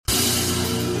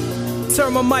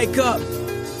Turn my mic up.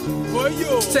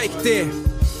 Take there.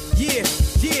 Yeah,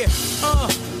 yeah,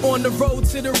 on the road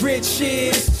to the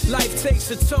riches. Life takes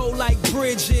a toll like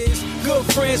bridges. Good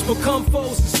friends become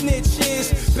foes and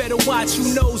snitches. Better watch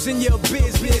who knows in your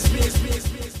business.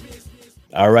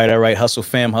 All right. Hustle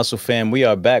fam. We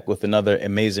are back with another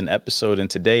amazing episode. And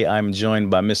today I'm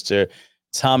joined by Mr.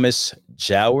 Thomas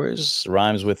Jowers,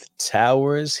 rhymes with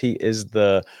Towers. He is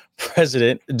the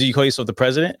president. Do you call yourself the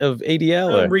president of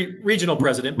ADL? Or? Regional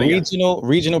president. But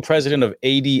regional president of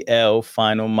ADL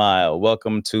Final Mile.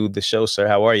 Welcome to the show, sir.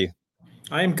 How are you?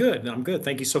 I am good.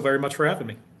 Thank you so very much for having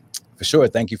me. For sure.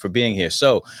 Thank you for being here.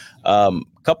 So a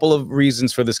couple of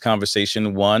reasons for this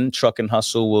conversation. One, Truck and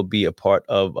Hustle will be a part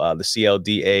of the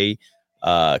CLDA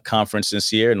conference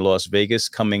this year in Las Vegas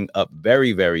coming up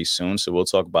very, very soon. So we'll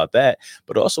talk about that.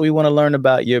 But also we want to learn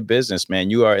about your business,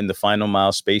 man. You are in the final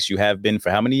mile space. You have been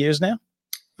for how many years now?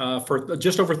 For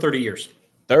just over 30 years.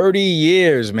 30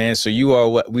 years, man. So you are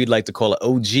what we'd like to call an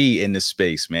OG in this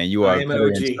space, man. You are an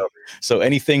OG. So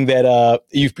anything that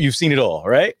you've seen it all,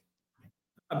 right?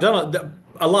 I've done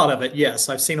a lot of it. Yes,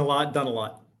 I've seen a lot, done a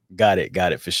lot. Got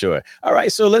it for sure. All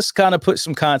right, so let's kind of put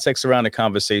some context around the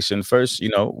conversation. First,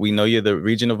 we know you're the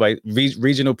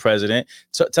regional president.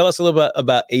 So tell us a little bit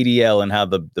about ADL and how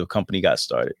the company got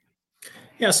started.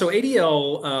 Yeah, so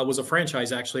ADL was a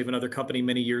franchise actually of another company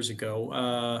many years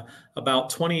ago. About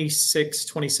 26,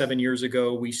 27 years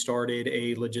ago, we started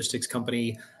a logistics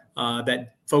company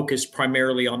that focused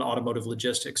primarily on automotive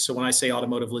logistics. So when I say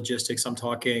automotive logistics, I'm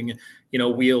talking,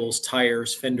 wheels,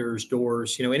 tires, fenders,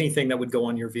 doors, anything that would go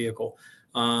on your vehicle.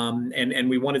 And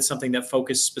we wanted something that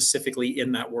focused specifically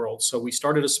in that world. So we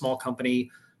started a small company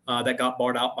that got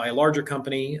bought out by a larger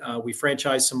company. We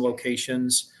franchised some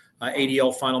locations.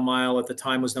 ADL Final Mile at the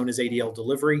time was known as ADL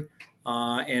Delivery.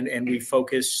 And we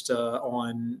focused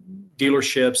on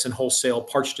dealerships and wholesale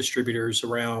parts distributors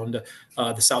around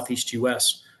the Southeast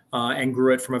U.S. And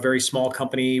grew it from a very small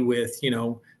company with,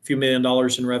 a few $1 million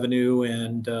in revenue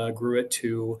and grew it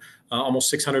to almost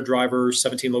 600 drivers,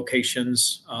 17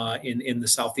 locations in the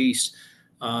Southeast.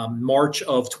 March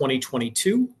of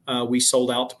 2022, we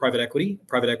sold out to private equity.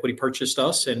 Private equity purchased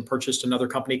us and purchased another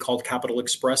company called Capital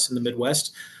Express in the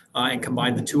Midwest and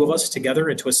combined the two of us together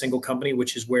into a single company,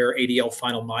 which is where ADL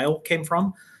Final Mile came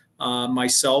from.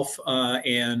 Myself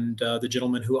and the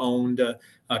gentleman who owned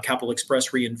Capital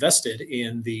Express reinvested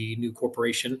in the new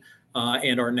corporation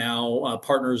and are now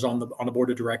partners on the board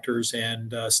of directors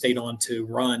and stayed on to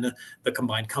run the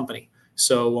combined company.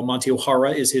 So Monty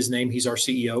O'Hara is his name. He's our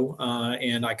CEO,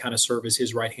 and I kind of serve as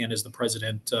his right hand as the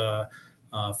president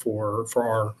for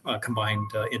our combined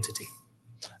entity.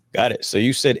 Got it. So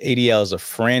you said ADL is a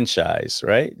franchise,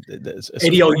 right?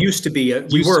 ADL used to be.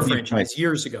 We were a franchise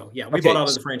years ago. Yeah, we bought out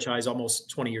of the franchise almost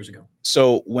 20 years ago.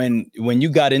 So when you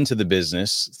got into the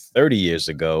business 30 years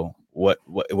ago, what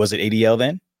was it? ADL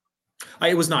then?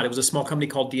 It was not. It was a small company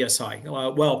called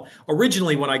DSI. Well,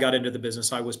 originally when I got into the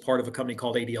business, I was part of a company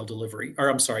called ADL Delivery. Or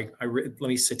I'm sorry,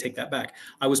 take that back.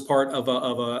 I was part of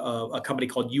a company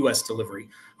called US Delivery.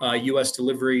 US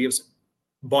Delivery was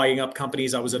buying up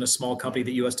companies. I was in a small company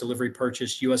that US Delivery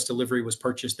purchased. US Delivery was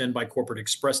purchased then by Corporate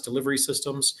Express Delivery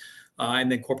Systems.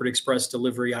 And then Corporate Express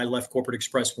Delivery, I left Corporate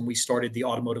Express when we started the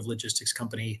automotive logistics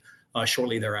company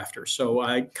shortly thereafter. So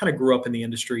I kind of grew up in the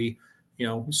industry,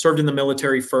 served in the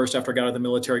military first. After I got out of the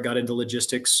military, got into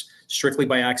logistics strictly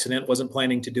by accident, wasn't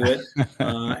planning to do it.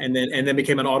 And then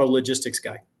became an auto logistics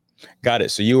guy. Got it.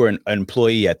 So you were an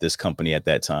employee at this company at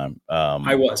that time.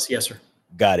 I was. Yes, sir.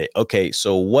 Got it. Okay.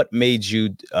 So what made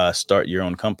you start your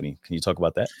own company? Can you talk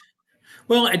about that?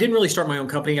 Well, I didn't really start my own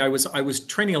company. I was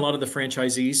training a lot of the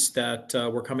franchisees that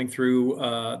were coming through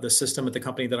the system at the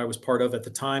company that I was part of at the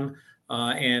time.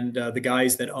 And the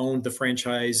guys that owned the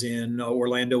franchise in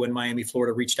Orlando and Miami,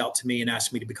 Florida, reached out to me and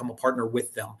asked me to become a partner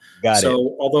with them.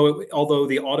 So although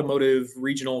the automotive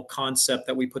regional concept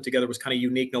that we put together was kind of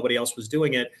unique, nobody else was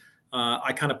doing it.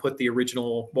 I kind of put the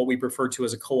original, what we refer to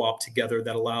as a co-op together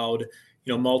that allowed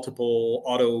multiple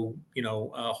auto,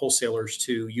 wholesalers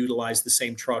to utilize the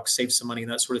same trucks, save some money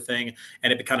and that sort of thing.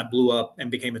 And it kind of blew up and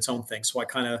became its own thing. So I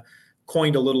kind of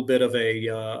coined a little bit of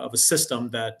a system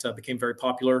that became very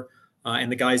popular.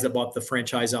 And the guys that bought the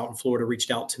franchise out in Florida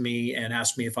reached out to me and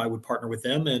asked me if I would partner with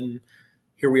them. And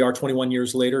here we are 21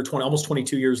 years later, almost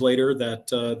 22 years later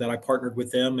that I partnered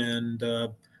with them. And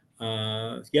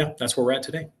that's where we're at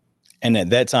today. And at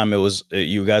that time, it was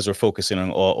you guys were focusing on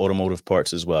all automotive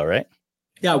parts as well, right?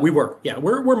 Yeah, we were. Yeah,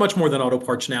 we're much more than auto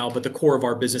parts now, but the core of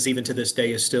our business, even to this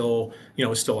day, is still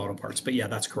auto parts. But yeah,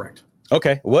 that's correct.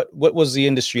 Okay. What was the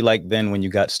industry like then when you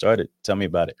got started? Tell me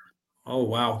about it. Oh,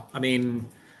 wow. I mean,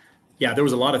 Yeah, there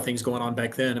was a lot of things going on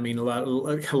back then. I mean, a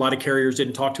lot of carriers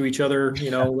didn't talk to each other.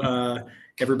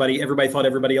 Everybody thought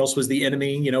everybody else was the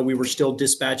enemy. We were still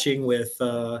dispatching with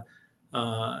with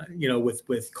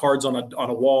cards on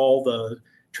a wall. The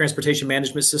transportation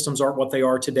management systems aren't what they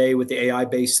are today with the AI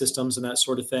based systems and that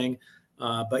sort of thing.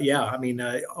 But yeah, I mean,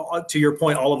 to your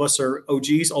point, all of us are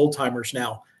OGs, old timers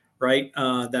now, right?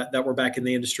 That were back in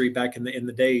the industry back in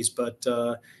the days. But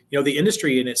the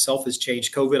industry in itself has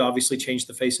changed. COVID obviously changed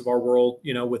the face of our world.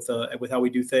 With how we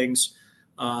do things.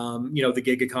 The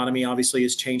gig economy obviously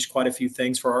has changed quite a few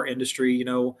things for our industry.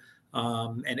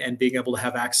 And being able to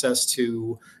have access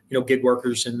to gig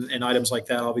workers and items like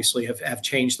that obviously have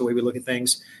changed the way we look at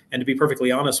things. And to be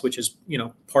perfectly honest, which is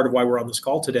part of why we're on this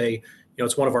call today,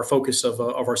 it's one of our focus of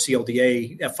our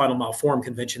CLDA at Final Mile Forum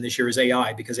convention this year is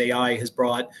AI, because AI has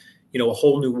brought a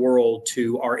whole new world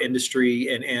to our industry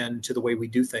and to the way we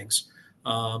do things.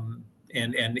 And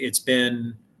it's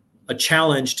been a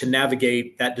challenge to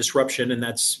navigate that disruption, and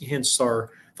that's hence our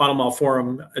Final Mile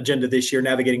Forum agenda this year,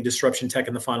 navigating disruption tech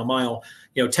in the final mile.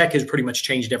 Tech has pretty much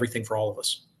changed everything for all of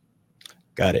us.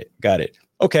 Got it.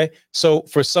 Okay. So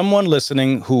for someone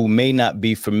listening who may not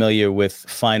be familiar with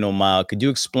Final Mile, could you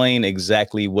explain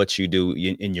exactly what you do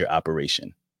in your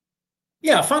operation?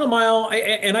 Yeah, final mile,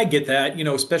 and I get that,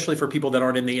 especially for people that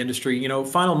aren't in the industry.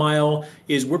 Final mile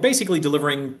is we're basically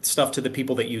delivering stuff to the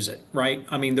people that use it, right?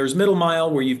 I mean, there's middle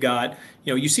mile where you've got,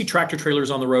 you see tractor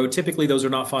trailers on the road. Typically, those are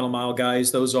not final mile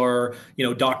guys. Those are,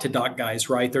 dock to dock guys,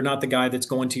 right? They're not the guy that's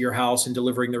going to your house and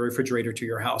delivering the refrigerator to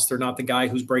your house. They're not the guy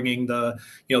who's bringing the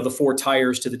 4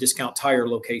 tires to the discount tire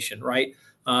location, right?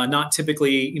 Not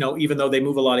typically, even though they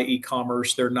move a lot of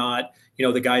e-commerce, they're not,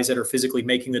 the guys that are physically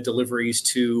making the deliveries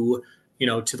to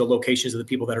the locations of the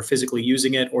people that are physically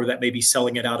using it or that may be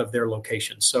selling it out of their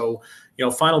location. So,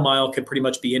 final mile can pretty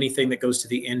much be anything that goes to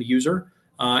the end user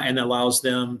and allows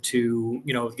them to,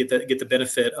 get the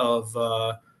benefit of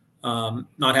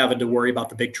not having to worry about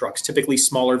the big trucks, typically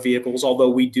smaller vehicles, although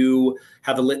we do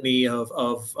have a litany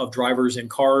of drivers in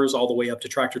cars all the way up to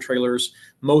tractor trailers.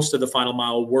 Most of the final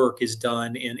mile work is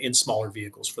done in smaller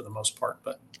vehicles for the most part,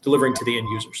 but delivering to the end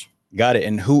users. Got it.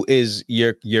 And who is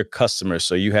your customer?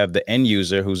 So you have the end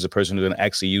user, who's the person who's going to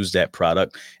actually use that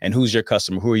product, and who's your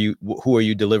customer? Who are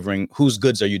you delivering? Whose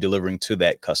goods are you delivering to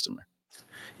that customer?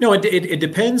 No, it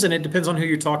depends, and it depends on who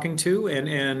you're talking to,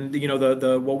 and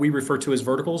the what we refer to as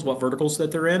verticals, what verticals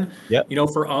that they're in. Yep.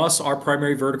 For us, our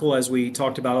primary vertical, as we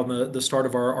talked about on the start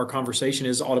of our conversation,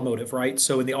 is automotive, right?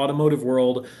 So in the automotive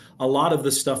world, a lot of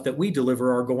the stuff that we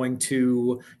deliver are going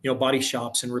to body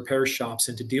shops and repair shops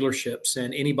and to dealerships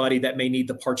and anybody that may need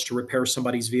the parts to repair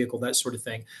somebody's vehicle, that sort of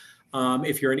thing.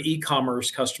 If you're an e-commerce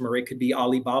customer, it could be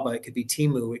Alibaba, it could be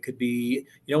Temu, it could be,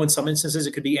 in some instances,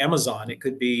 it could be Amazon, it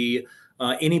could be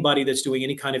anybody that's doing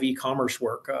any kind of e-commerce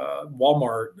work,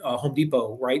 Walmart, Home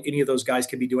Depot, right? Any of those guys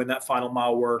can be doing that final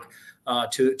mile work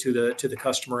to the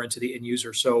customer and to the end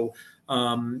user. So,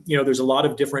 there's a lot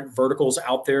of different verticals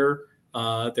out there.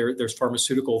 There's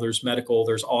pharmaceutical, there's medical,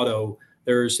 there's auto.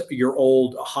 There's your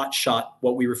old hot shot,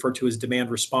 what we refer to as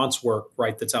demand response work,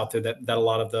 right? That's out there that a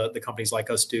lot of the companies like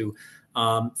us do.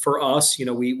 For us,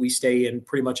 we stay in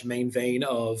pretty much a main vein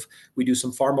of, we do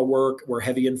some pharma work. We're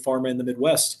heavy in pharma in the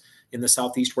Midwest. In the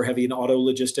Southeast, we're heavy in auto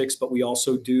logistics, but we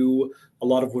also do a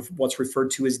lot of what's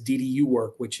referred to as DDU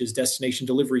work, which is destination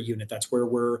delivery unit. That's where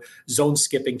we're zone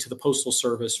skipping to the postal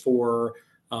service for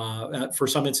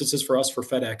some instances for us, for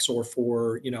FedEx, or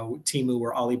for Temu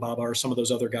or Alibaba or some of those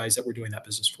other guys that we're doing that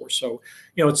business for. So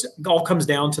it all comes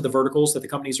down to the verticals that the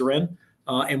companies are in,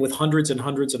 and with hundreds and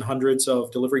hundreds and hundreds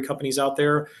of delivery companies out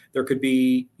there, there could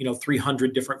be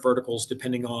 300 different verticals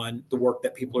depending on the work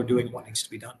that people are doing and what needs to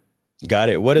be done. Got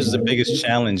it. What is the biggest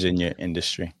challenge in your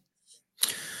industry?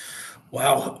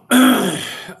 Wow.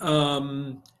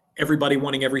 Everybody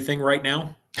wanting everything right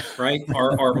now, right?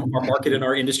 Our market in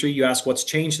our industry, you ask what's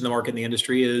changed in the market in the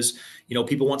industry is,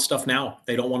 people want stuff now.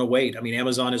 They don't want to wait. I mean,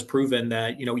 Amazon has proven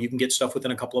that, you can get stuff within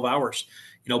a couple of hours.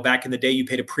 Back in the day, you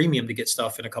paid a premium to get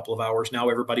stuff in a couple of hours. Now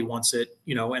everybody wants it,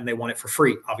 and they want it for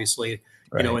free, obviously,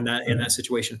 right. In that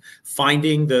situation.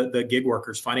 Finding the gig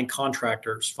workers, finding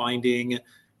contractors, finding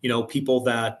people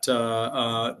that,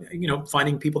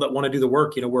 finding people that want to do the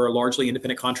work. We're a largely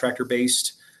independent contractor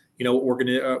based,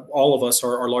 all of us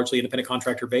are largely independent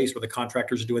contractor based, where the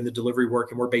contractors are doing the delivery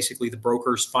work and we're basically the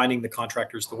brokers finding the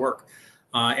contractors the work.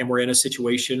 And we're in a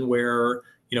situation where,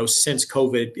 since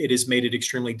COVID, it has made it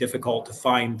extremely difficult to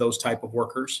find those type of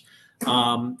workers.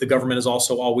 The government is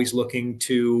also always looking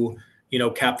to,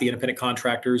 cap the independent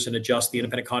contractors and adjust the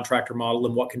independent contractor model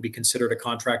and what can be considered a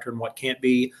contractor and what can't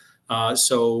be.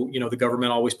 So, the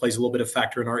government always plays a little bit of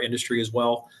factor in our industry as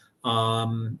well.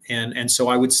 And so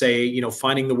I would say,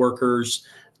 finding the workers,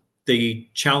 the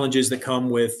challenges that come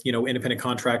with, independent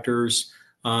contractors,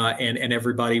 and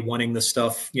everybody wanting the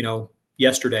stuff,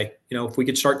 yesterday. If we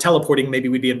could start teleporting, maybe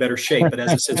we'd be in better shape. But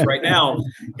as it sits right now,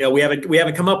 we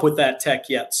haven't come up with that tech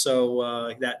yet.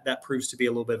 So that proves to be a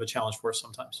little bit of a challenge for us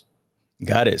sometimes.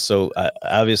 Got it. So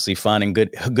obviously finding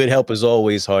good help is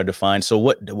always hard to find.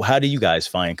 So how do you guys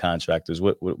find contractors?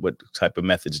 What type of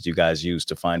methods do you guys use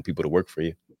to find people to work for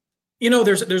you?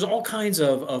 There's all kinds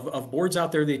of boards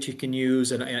out there that you can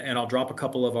use, and I'll drop a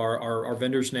couple of our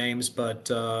vendors' names, but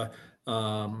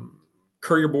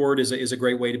Courier Board is a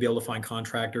great way to be able to find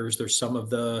contractors. There's some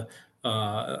of the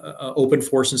Open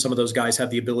Force, and some of those guys have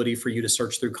the ability for you to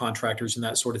search through contractors and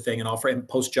that sort of thing, and offer and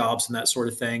post jobs and that sort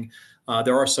of thing.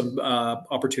 There are some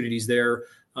opportunities there.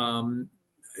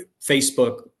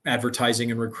 Facebook advertising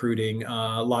and recruiting.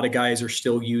 A lot of guys are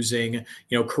still using,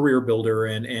 Career Builder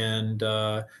and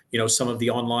some of the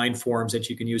online forums that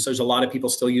you can use. There's a lot of people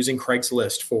still using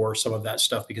Craigslist for some of that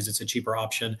stuff because it's a cheaper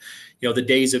option. The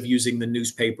days of using the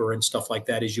newspaper and stuff like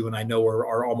that, as you and I know,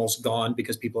 are almost gone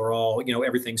because people are all,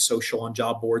 everything's social on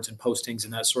job boards and postings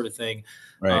and that sort of thing.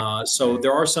 Right. So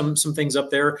there are some things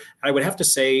up there. I would have to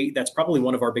say that's probably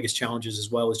one of our biggest challenges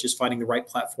as well, is just finding the right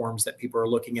platforms that people are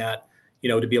looking at,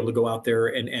 to be able to go out there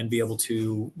and be able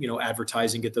to,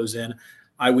 advertise and get those in.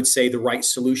 I would say the right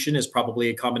solution is probably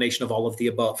a combination of all of the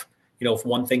above. If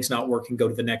one thing's not working, go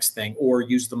to the next thing, or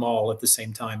use them all at the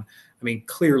same time. I mean,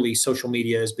 clearly social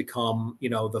media has become,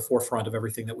 the forefront of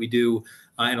everything that we do.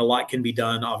 And a lot can be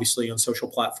done, obviously, on social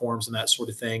platforms and that sort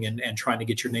of thing, and trying to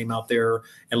get your name out there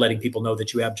and letting people know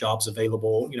that you have jobs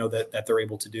available, that they're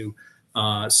able to do.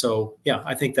 So yeah,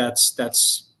 I think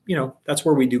that's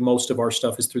where we do most of our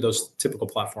stuff, is through those typical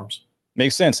platforms.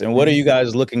 Makes sense. And what are you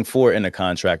guys looking for in a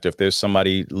contractor? If there's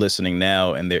somebody listening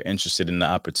now and they're interested in the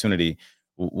opportunity,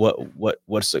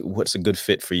 what's a good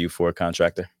fit for you for a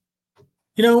contractor?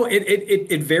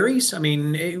 It varies. I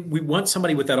mean, we want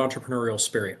somebody with that entrepreneurial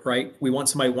spirit, right? We want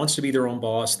somebody who wants to be their own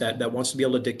boss, that wants to be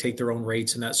able to dictate their own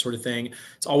rates and that sort of thing.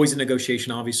 It's always a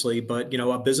negotiation, obviously, but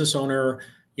a business owner,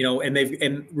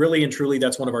 and really and truly,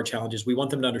 that's one of our challenges. We want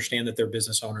them to understand that they're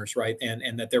business owners, right?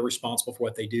 And that they're responsible for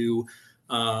what they do.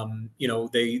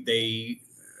 They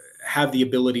have the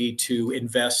ability to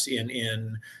invest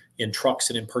in trucks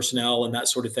and in personnel and that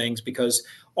sort of things, because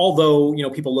although,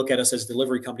 people look at us as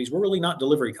delivery companies, we're really not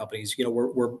delivery companies.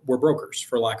 We're brokers,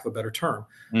 for lack of a better term.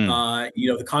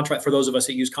 The contract, for those of us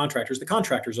that use contractors, the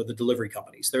contractors are the delivery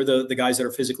companies. They're the guys that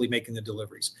are physically making the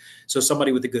deliveries. So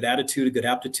somebody with a good attitude, a good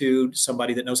aptitude,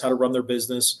 somebody that knows how to run their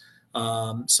business,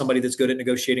 somebody that's good at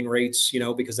negotiating rates,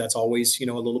 because that's always, a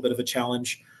little bit of a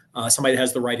challenge. Somebody that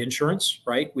has the right insurance,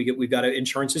 right? We've got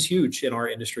insurance is huge in our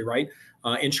industry, right?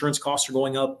 Insurance costs are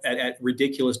going up at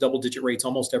ridiculous double-digit rates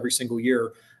almost every single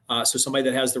year. So somebody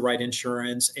that has the right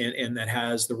insurance and that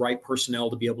has the right personnel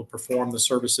to be able to perform the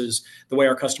services the way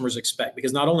our customers expect,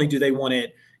 because not only do they want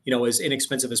it, as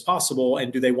inexpensive as possible,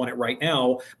 and do they want it right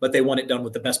now, but they want it done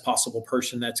with the best possible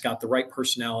person that's got the right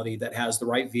personality, that has the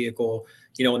right vehicle,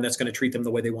 and that's going to treat them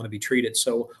the way they want to be treated.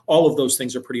 So all of those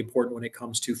things are pretty important when it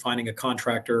comes to finding a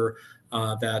contractor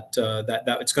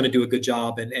that it's going to do a good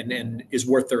job and is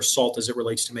worth their salt as it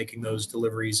relates to making those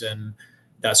deliveries and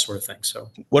that sort of thing.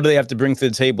 So what do they have to bring to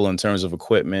the table in terms of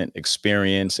equipment,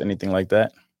 experience, anything like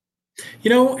that?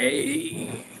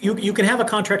 You can have a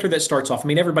contractor that starts off. I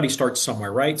mean, everybody starts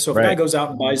somewhere, right? So if a guy goes out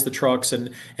and buys the trucks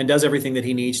and does everything that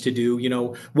he needs to do,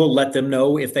 we'll let them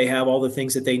know if they have all the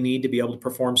things that they need to be able to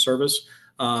perform service.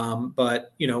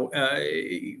 But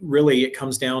really it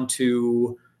comes down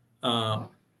to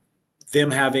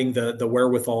them having the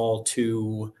wherewithal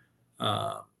to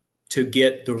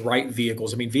get the right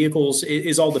vehicles. I mean, vehicles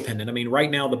is all dependent. I mean, right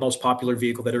now, the most popular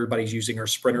vehicle that everybody's using are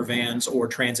Sprinter vans or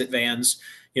transit vans,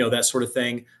 that sort of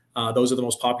thing. Those are the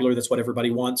most popular. That's what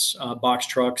everybody wants. Box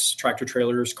trucks, tractor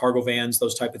trailers, cargo vans,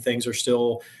 those type of things are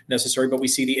still necessary. But we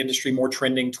see the industry more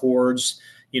trending towards,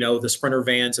 the Sprinter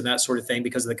vans and that sort of thing,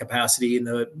 because of the capacity and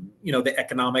the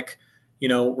economic,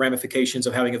 ramifications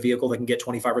of having a vehicle that can get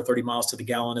 25 or 30 miles to the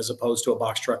gallon, as opposed to a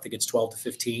box truck that gets 12 to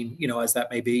 15, as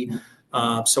that may be.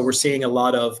 So we're seeing a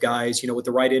lot of guys, with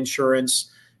the right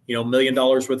insurance, $1 million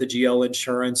worth of GL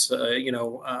insurance,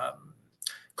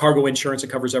 cargo insurance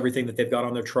that covers everything that they've got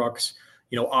on their trucks,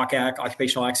 OCAC,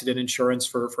 occupational accident insurance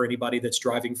for anybody that's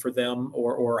driving for them,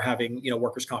 or having,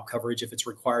 workers' comp coverage if it's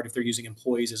required, if they're using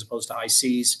employees as opposed to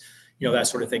ICs, that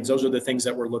sort of things. Those are the things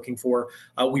that we're looking for.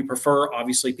 We prefer,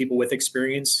 obviously, people with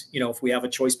experience. If we have a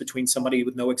choice between somebody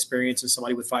with no experience and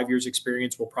somebody with 5 years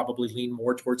experience, we'll probably lean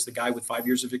more towards the guy with 5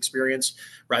 years of experience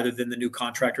rather than the new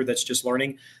contractor that's just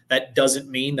learning. That doesn't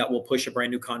mean that we'll push a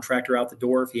brand new contractor out the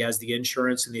door if he has the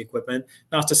insurance and the equipment.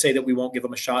 Not to say that we won't give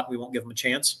him a shot, we won't give him a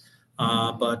chance.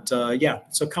 But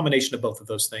it's a combination of both of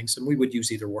those things, and we would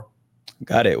use either or.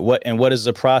 Got it. What is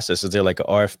the process? Is there like an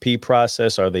RFP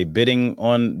process? Are they bidding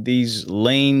on these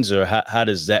lanes, or how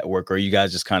does that work? Or are you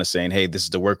guys just kind of saying, hey, this is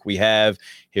the work we have,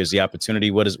 here's the opportunity?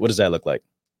 What does that look like?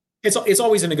 It's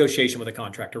always a negotiation with a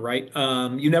contractor, right?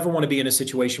 You never want to be in a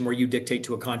situation where you dictate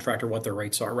to a contractor what their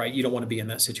rates are, right? You don't want to be in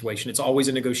that situation. It's always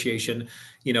a negotiation.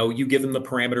 You give them the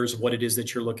parameters of what it is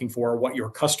that you're looking for, what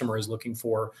your customer is looking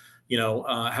for.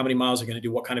 How many miles are going to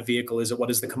do? What kind of vehicle is it?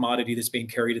 What is the commodity that's being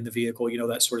carried in the vehicle?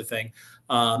 That sort of thing.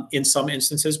 In some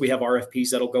instances, we have RFPs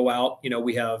that'll go out.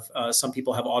 We have some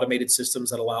people have automated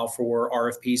systems that allow for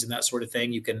RFPs and that sort of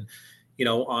thing. You can,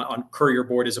 on Courier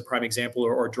Board is a prime example,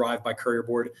 or Drive by Courier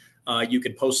Board. You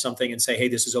can post something and say, hey,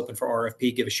 this is open for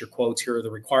RFP. Give us your quotes. Here are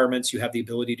the requirements. You have the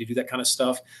ability to do that kind of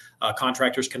stuff.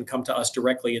 Contractors can come to us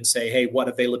directly and say, hey, what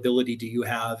availability do you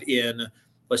have in,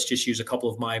 let's just use a couple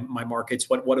of my markets.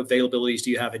 What availabilities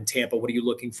do you have in Tampa? What are you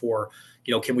looking for?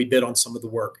 Can we bid on some of the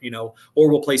work? Or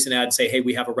we'll place an ad and say, hey,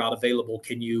 we have a route available.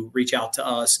 Can you reach out to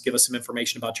us? Give us some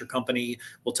information about your company.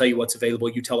 We'll tell you what's available.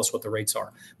 You tell us what the rates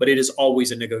are. But it is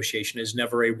always a negotiation. It is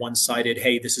never a one-sided,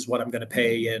 hey, this is what I'm going to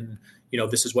pay, and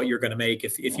this is what you're going to make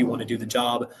if you want to do the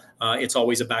job. It's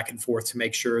always a back and forth to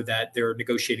make sure that they're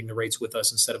negotiating the rates with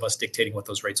us instead of us dictating what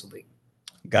those rates will be.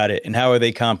 Got it. And how are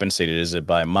they compensated? Is it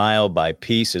by mile, by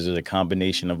piece? Is it a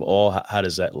combination of all? How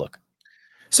does that look?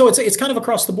 So it's kind of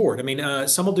across the board. I mean,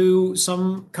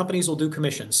 some companies will do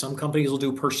commissions. Some companies will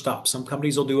do per stop. Some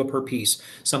companies will do a per piece.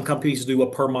 Some companies do a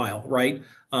per mile, right?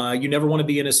 You never want to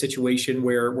be in a situation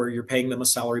where you're paying them a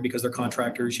salary because they're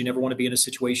contractors. You never want to be in a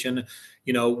situation,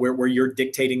 where you're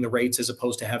dictating the rates as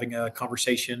opposed to having a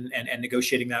conversation and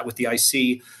negotiating that with the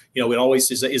IC. It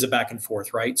always is a back and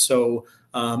forth, right? So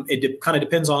kind of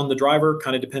depends on the driver,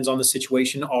 kind of depends on the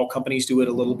situation. All companies do it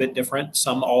a little bit different.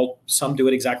 Some do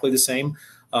it exactly the same.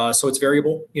 So it's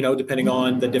variable, depending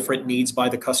on the different needs by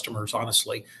the customers.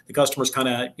 Honestly, the customers kind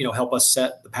of, help us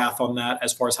set the path on that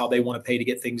as far as how they want to pay to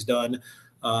get things done.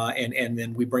 And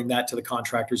then we bring that to the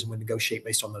contractors and we negotiate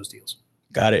based on those deals.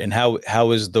 Got it. And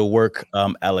how is the work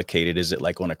allocated? Is it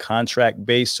like on a contract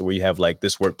base where you have like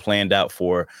this work planned out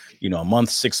for, a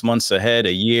month, 6 months ahead,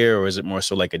 a year, or is it more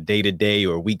so like a day to day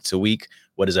or week to week?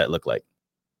 What does that look like?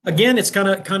 Again, it's kind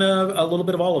of a little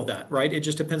bit of all of that, right? It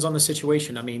just depends on the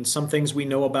situation. I mean, some things we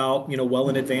know about, well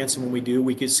in advance, and when we do,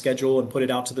 we could schedule and put it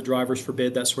out to the drivers for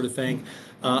bid, that sort of thing.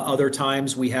 Other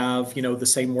times we have, the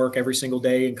same work every single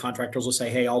day, and contractors will say,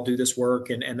 hey, I'll do this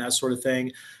work and that sort of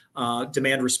thing.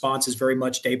 Demand response is very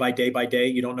much day by day by day.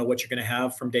 You don't know what you're going to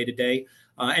have from day to day.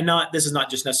 This is not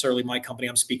just necessarily my company.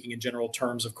 I'm speaking in general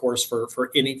terms, of course, for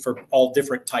all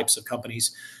different types of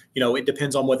companies. It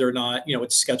depends on whether or not,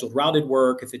 it's scheduled routed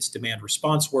work, if it's demand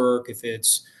response work, if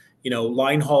it's,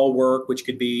 line haul work, which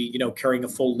could be, carrying a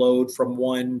full load from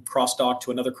one cross dock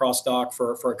to another cross dock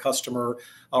for a customer,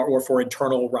 or for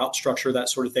internal route structure, that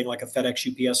sort of thing, like a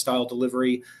FedEx UPS style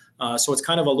delivery. So it's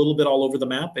kind of a little bit all over the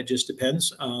map. It just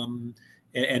depends. And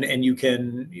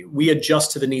we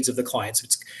adjust to the needs of the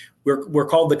clients. We're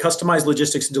called the Customized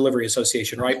Logistics and Delivery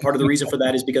Association, right? Part of the reason for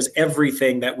that is because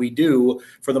everything that we do,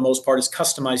 for the most part, is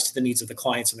customized to the needs of the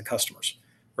clients and the customers,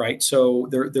 right? So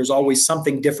there's always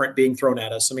something different being thrown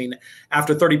at us. I mean,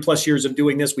 after 30 plus years of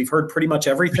doing this, we've heard pretty much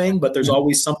everything, but there's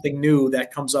always something new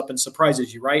that comes up and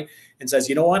surprises you, right? And says,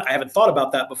 you know what, I haven't thought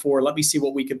about that before. Let me see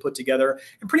what we can put together.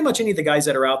 And pretty much any of the guys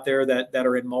that are out there that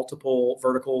are in multiple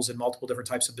verticals and multiple different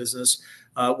types of business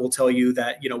will tell you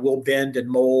that, we'll bend and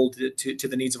mold to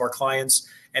the needs of our clients.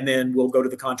 And then we'll go to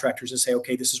the contractors and say,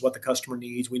 okay, this is what the customer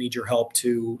needs. We need your help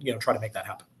to, try to make that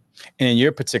happen. And in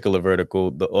your particular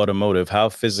vertical, the automotive, how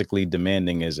physically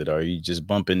demanding is it? Are you just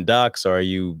bumping docks? Are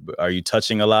you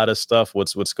touching a lot of stuff?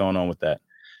 What's going on with that?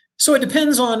 So it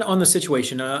depends on the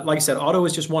situation. Like I said, auto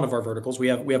is just one of our verticals. We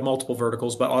have multiple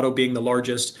verticals, but auto being the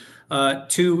largest.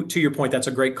 To your point, that's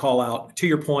a great call out. To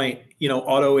your point,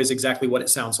 auto is exactly what it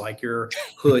sounds like. Your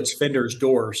hoods, fenders,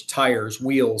 doors, tires,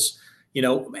 wheels,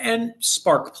 and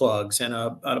spark plugs and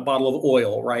a bottle of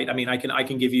oil, right? I mean, I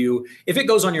can give you, if it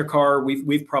goes on your car,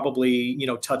 we've probably,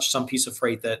 touched some piece of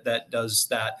freight that does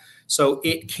that. So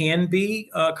it can be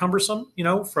cumbersome,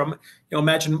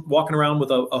 imagine walking around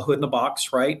with a hood in a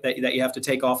box, right? That you have to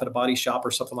take off at a body shop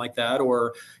or something like that.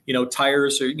 Or,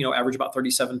 tires are, average about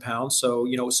 37 pounds. So,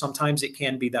 sometimes it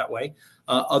can be that way.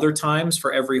 Other times,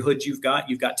 for every hood you've got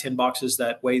 10 boxes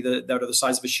that are the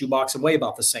size of a shoebox and weigh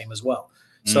about the same as well.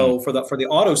 So for the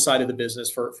auto side of the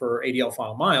business, for ADL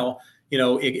Final Mile,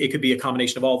 it could be a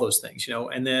combination of all those things,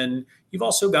 and then you've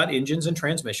also got engines and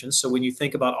transmissions. So when you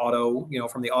think about auto,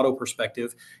 from the auto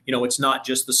perspective, it's not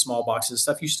just the small boxes and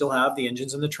stuff. You still have the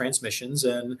engines and the transmissions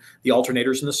and the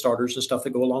alternators and the starters and stuff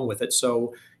that go along with it.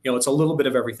 So, it's a little bit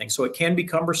of everything. So it can be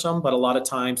cumbersome, but a lot of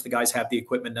times the guys have the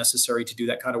equipment necessary to do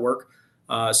that kind of work.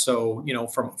 So,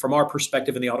 from our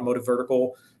perspective in the automotive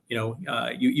vertical,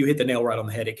 you hit the nail right on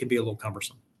the head. It can be a little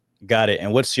cumbersome. Got it.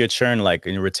 And what's your churn like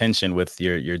and your retention with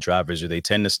your drivers? Do they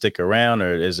tend to stick around,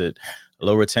 or is it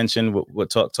low retention?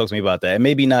 Talk to me about that. And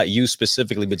maybe not you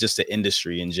specifically, but just the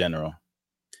industry in general.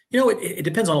 It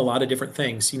depends on a lot of different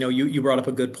things. You brought up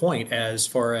a good point as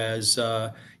far as,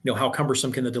 how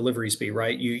cumbersome can the deliveries be,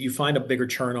 right? You find a bigger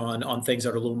churn on things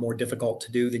that are a little more difficult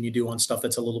to do than you do on stuff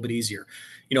that's a little bit easier.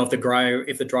 If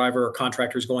the driver or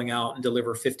contractor is going out and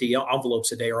deliver 50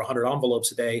 envelopes a day or 100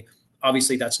 envelopes a day,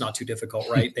 obviously that's not too difficult,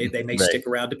 right? They may Right. stick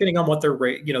around depending on what their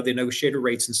rate, the negotiated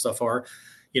rates and stuff are.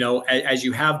 As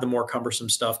you have the more cumbersome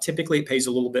stuff, typically it pays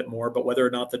a little bit more, but whether or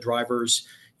not the drivers,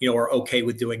 are okay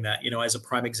with doing that. As a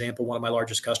prime example, one of my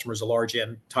largest customers, a large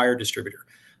end tire distributor,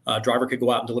 driver could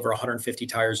go out and deliver 150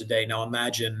 tires a day. Now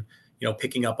imagine,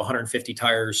 picking up 150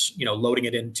 tires, loading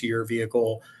it into your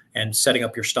vehicle and setting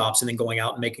up your stops and then going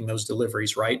out and making those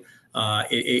deliveries, right?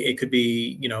 It could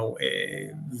be,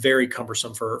 very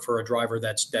cumbersome for a driver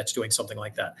that's doing something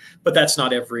like that. But that's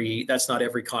not every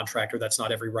contractor. That's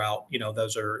not every route.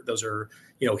 Those are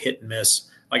hit and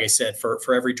miss. Like I said,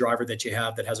 for every driver that you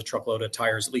have that has a truckload of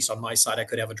tires, at least on my side, I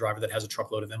could have a driver that has a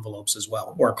truckload of envelopes as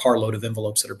well, or a carload of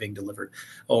envelopes that are being delivered,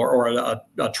 or a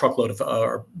truckload of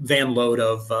or van load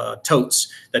of totes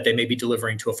that they may be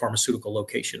delivering to a pharmaceutical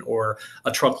location, or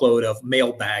a truckload of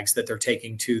mail bags that they're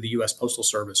taking to the U.S. Postal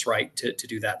Service, right, to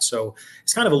do that. So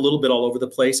it's kind of a little bit all over the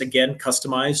place. Again,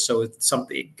 customized. So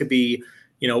it could be,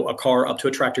 a car up to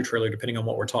a tractor trailer, depending on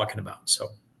what we're talking about. So.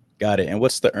 Got it. And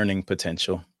what's the earning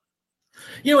potential?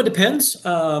 It depends.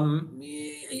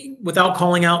 Without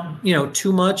calling out,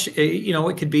 too much,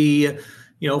 it could be,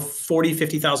 $40,000,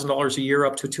 $50,000 a year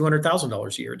up to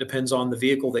 $200,000 a year. It depends on the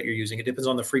vehicle that you're using. It depends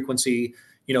on the frequency,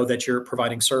 that you're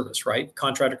providing service, right?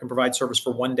 Contractor can provide service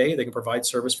for one day. They can provide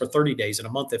service for 30 days in a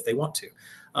month if they want to.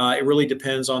 It really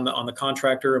depends on the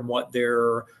contractor and what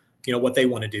they're, what they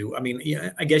want to do. I mean,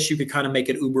 I guess you could kind of make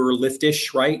it Uber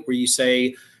Lyft-ish, right? Where you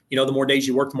say, the more days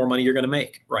you work, the more money you're going to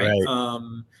make, right?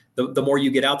 The more you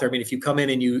get out there. I mean, if you come in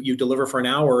and you deliver for an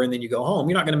hour and then you go home,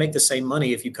 you're not going to make the same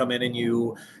money if you come in and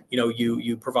you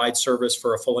provide service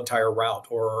for a full entire route,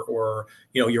 or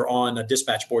you're on a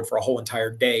dispatch board for a whole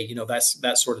entire day. That's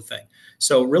that sort of thing.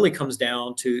 So it really comes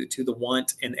down to the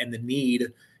want and the need,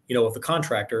 of the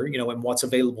contractor, and what's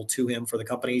available to him for the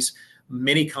companies.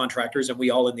 Many contractors, and we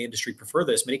all in the industry prefer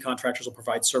this, many contractors will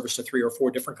provide service to 3 or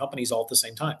 4 different companies all at the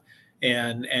same time,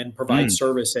 and provide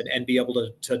service and be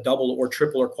able to double or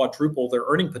triple or quadruple their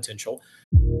earning potential.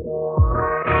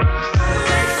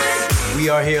 We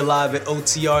are here live at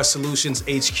OTR Solutions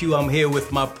HQ. I'm here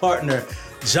with my partner,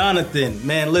 Jonathan.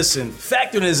 Man, listen,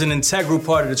 factoring is an integral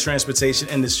part of the transportation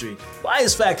industry. Why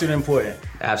is factoring important?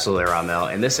 Absolutely, Ramel.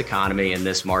 In this economy, in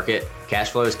this market, cash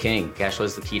flow is king. Cash flow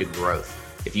is the key to growth.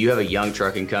 If you have a young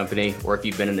trucking company, or if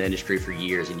you've been in the industry for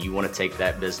years and you want to take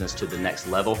that business to the next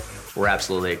level, we're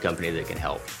absolutely a company that can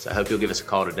help. So I hope you'll give us a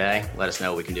call today. Let us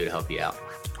know what we can do to help you out.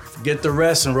 Forget the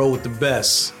rest and roll with the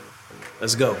best.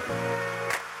 Let's go.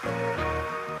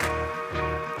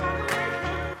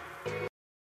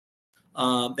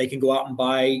 They can go out and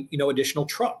buy, additional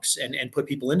trucks and put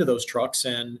people into those trucks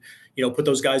and, put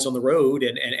those guys on the road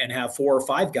and have 4 or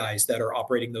 5 guys that are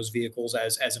operating those vehicles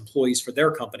as employees for their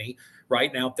company,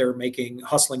 right? Now they're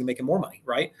hustling and making more money,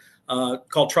 right?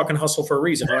 Called truck and hustle for a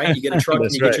reason, right? You get a truck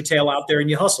and you get your tail out there and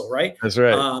you hustle, right? That's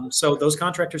right. So those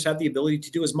contractors have the ability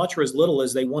to do as much or as little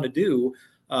as they want to do.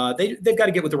 They've got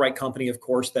to get with the right company, of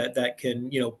course, that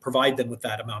can, provide them with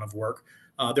that amount of work.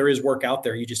 There is work out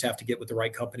there. You just have to get with the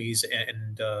right companies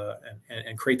and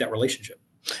create that relationship.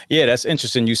 Yeah, that's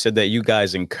interesting. You said that you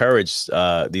guys encourage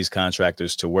these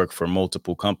contractors to work for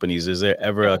multiple companies. Is there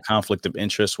ever a conflict of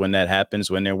interest when that happens,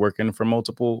 when they're working for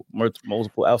multiple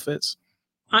outfits?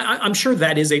 I'm sure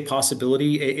that is a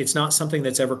possibility. It's not something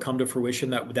that's ever come to fruition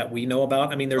that we know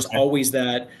about. I mean, there's Okay. always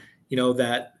that,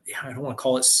 that I don't want to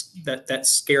call it that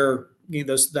scare,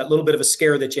 that little bit of a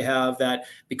scare that you have, that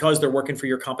because they're working for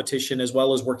your competition as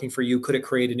well as working for you, could it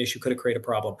create an issue? Could it create a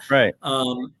problem? Right.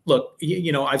 Look,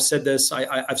 I've said this.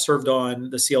 I've served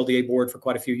on the CLDA board for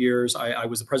quite a few years. I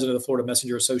was the president of the Florida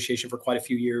Messenger Association for quite a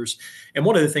few years. And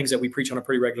one of the things that we preach on a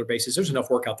pretty regular basis, there's enough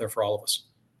work out there for all of us.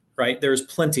 Right? There's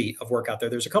plenty of work out there.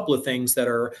 There's a couple of things that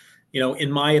are,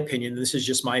 in my opinion, this is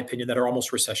just my opinion, that are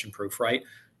almost recession proof, right?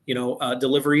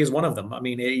 Delivery is one of them. I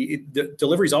mean,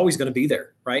 delivery is always going to be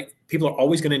there, right? People are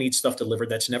always going to need stuff delivered.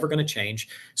 That's never going to change.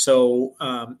 So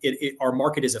our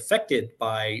market is affected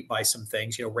by some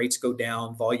things. Rates go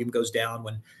down, volume goes down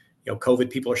when COVID,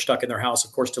 people are stuck in their house.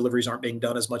 Of course, deliveries aren't being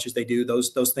done as much as they do.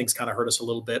 Those things kind of hurt us a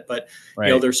little bit. But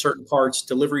Right. there's certain parts.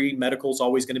 Delivery, medical is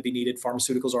always going to be needed.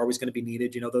 Pharmaceuticals are always going to be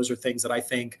needed. Those are things that I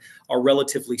think are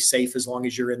relatively safe as long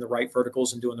as you're in the right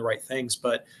verticals and doing the right things.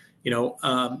 But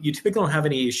you typically don't have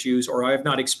any issues, or I have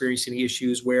not experienced any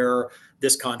issues where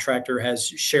this contractor has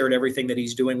shared everything that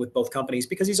he's doing with both companies,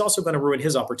 because he's also going to ruin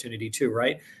his opportunity too,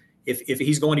 right? If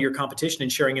he's going to your competition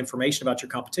and sharing information about your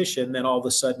competition, then all of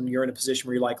a sudden you're in a position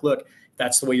where you're like, look,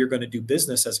 that's the way you're going to do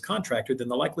business as a contractor, then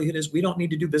the likelihood is we don't need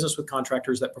to do business with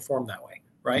contractors that perform that way,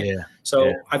 right? Yeah. So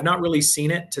Yeah. I've not really seen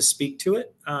it to speak to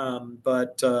it,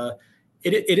 but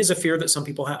it is a fear that some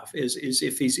people have, is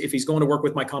if he's going to work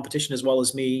with my competition as well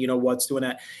as me, what's doing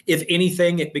that. If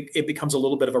anything, it becomes a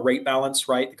little bit of a rate balance,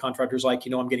 right? The contractor's like,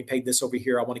 I'm getting paid this over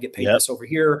here, I want to get paid Yep. this over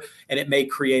here, and it may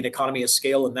create economy of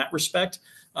scale in that respect.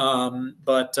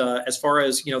 But as far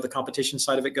as the competition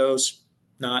side of it goes,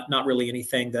 not really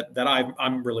anything that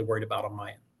I'm really worried about on my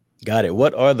end. Got it.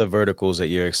 What are the verticals that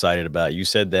you're excited about? You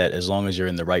said that as long as you're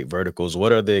in the right verticals,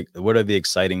 what are the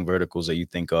exciting verticals that you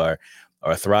think are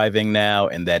thriving now,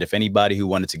 and that if anybody who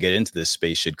wanted to get into this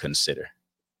space should consider?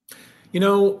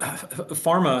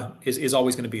 Pharma is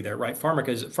always going to be there, right?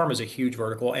 Pharma is a huge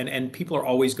vertical, and people are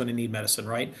always going to need medicine,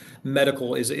 right?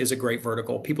 Medical is a great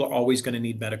vertical. People are always going to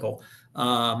need medical.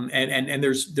 And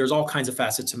there's all kinds of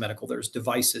facets of medical. There's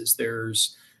devices,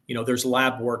 there's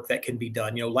lab work that can be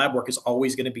done. Lab work is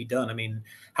always going to be done. I mean,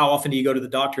 how often do you go to the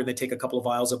doctor and they take a couple of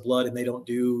vials of blood and they don't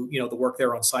do, the work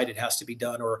there on site? It has to be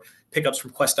done, or pickups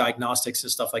from Quest Diagnostics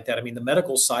and stuff like that. I mean, the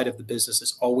medical side of the business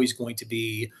is always going to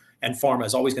be, and pharma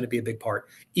is always going to be a big part.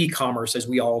 E-commerce, as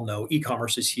we all know,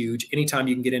 e-commerce is huge. Anytime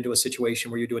you can get into a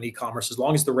situation where you're doing e-commerce, as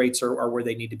long as the rates are where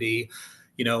they need to be,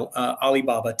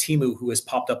 Alibaba, Temu, who has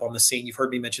popped up on the scene. You've heard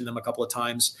me mention them a couple of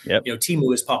times. Yep.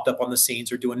 Temu has popped up on the scenes.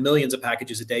 They're doing millions of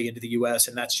packages a day into the U.S.,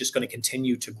 and that's just going to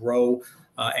continue to grow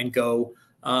and go.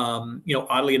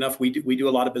 Oddly enough, we do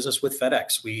a lot of business with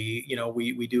FedEx.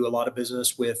 We do a lot of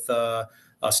business with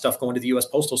stuff going to the U.S.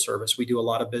 Postal Service. We do a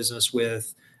lot of business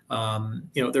with.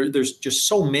 There's just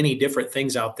so many different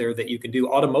things out there that you can do.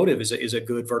 Automotive is a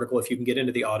good vertical if you can get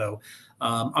into the auto.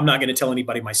 I'm not going to tell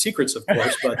anybody my secrets, of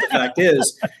course, but the fact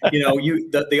is,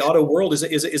 the auto world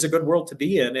is a good world to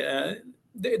be in.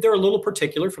 They're a little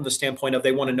particular from the standpoint of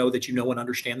they want to know that and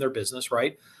understand their business,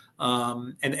 right?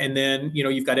 And then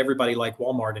you've got everybody like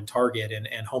Walmart and Target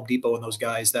and Home Depot and those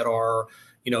guys that are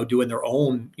doing their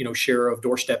own share of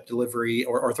doorstep delivery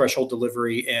or threshold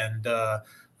delivery and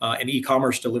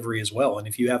e-commerce delivery as well. And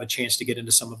if you have a chance to get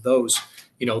into some of those,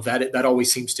 that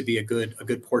always seems to be a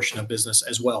good portion of business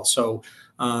as well. So,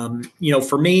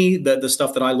 for me, the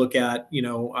stuff that I look at,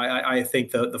 I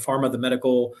think the pharma, the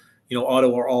medical,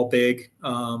 auto are all big.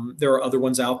 There are other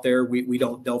ones out there. We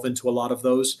don't delve into a lot of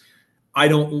those. I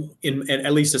don't, and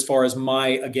at least as far as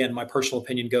my personal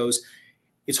opinion goes,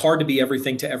 it's hard to be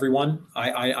everything to everyone.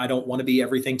 I don't want to be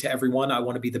everything to everyone. I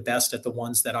want to be the best at the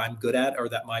ones that I'm good at, or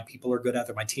that my people are good at,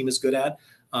 that my team is good at.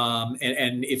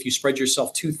 And if you spread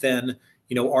yourself too thin,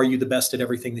 are you the best at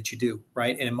everything that you do,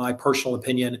 right? And in my personal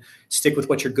opinion, stick with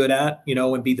what you're good at,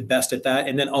 and be the best at that,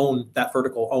 and then own that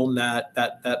vertical, own that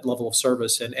level of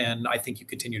service, and I think you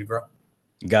continue to grow.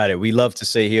 Got it. We love to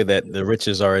say here that the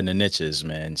riches are in the niches,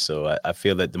 man. So I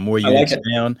feel that the more you like niche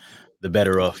down, the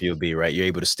better off you'll be, right? You're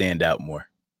able to stand out more.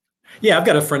 Yeah, I've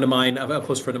got a friend of mine, a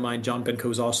close friend of mine, John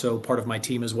Benko, is also part of my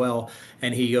team as well.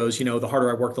 And he goes, the harder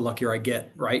I work, the luckier I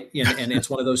get, right? And it's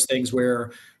one of those things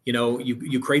where,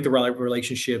 you create the right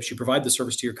relationships, you provide the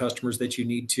service to your customers that you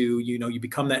need to, you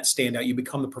become that standout, you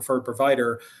become the preferred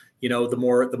provider, the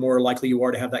more likely you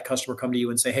are to have that customer come to you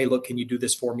and say, hey, look, can you do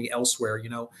this for me elsewhere?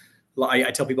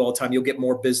 I tell people all the time, you'll get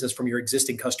more business from your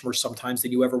existing customers sometimes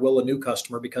than you ever will a new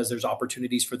customer, because there's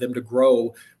opportunities for them to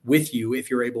grow with you if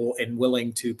you're able and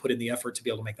willing to put in the effort to be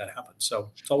able to make that happen.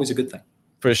 So it's always a good thing.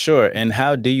 For sure. And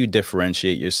how do you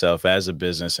differentiate yourself as a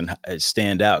business and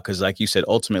stand out? Because like you said,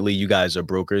 ultimately, you guys are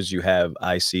brokers. You have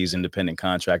ICs, independent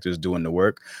contractors doing the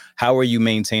work. How are you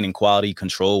maintaining quality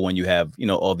control when you have,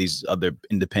 all these other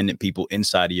independent people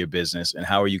inside of your business? And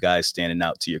how are you guys standing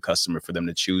out to your customer for them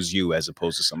to choose you as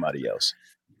opposed to somebody else?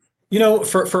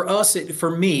 For us,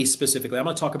 for me specifically, I'm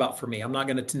going to talk about for me. I'm not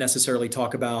going to necessarily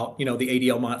talk about, the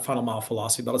ADL final mile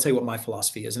philosophy, but I'll tell you what my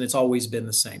philosophy is. And it's always been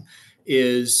the same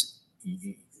is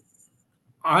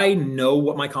I know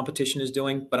what my competition is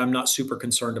doing, but I'm not super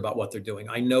concerned about what they're doing.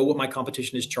 I know what my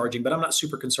competition is charging, but I'm not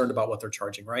super concerned about what they're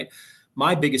charging, right?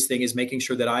 My biggest thing is making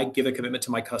sure that I give a commitment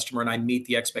to my customer and I meet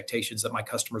the expectations that my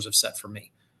customers have set for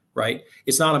me, right?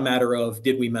 It's not a matter of,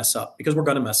 did we mess up? Because we're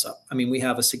going to mess up. I mean, we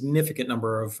have a significant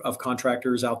number of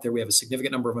contractors out there. We have a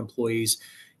significant number of employees.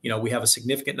 We have a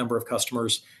significant number of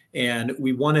customers, and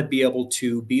we want to be able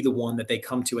to be the one that they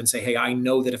come to and say, hey, I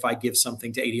know that if I give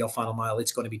something to ADL Final Mile,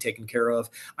 it's going to be taken care of.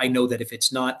 I know that if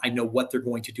it's not, I know what they're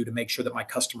going to do to make sure that my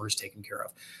customer is taken care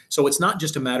of. So it's not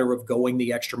just a matter of going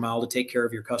the extra mile to take care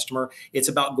of your customer. It's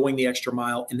about going the extra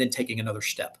mile and then taking another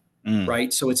step.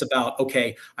 Right. So it's about,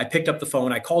 okay, I picked up the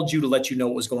phone. I called you to let you know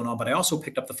what was going on, but I also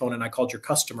picked up the phone and I called your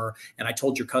customer and I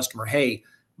told your customer, hey,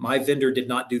 my vendor did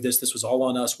not do this. This was all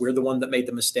on us. We're the one that made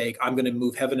the mistake. I'm going to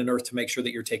move heaven and earth to make sure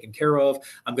that you're taken care of.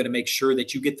 I'm going to make sure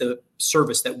that you get the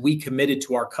service that we committed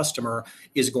to our customer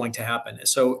is going to happen.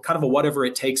 So kind of a whatever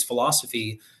it takes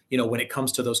philosophy, when it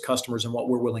comes to those customers and what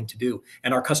we're willing to do.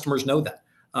 And our customers know that.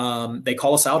 They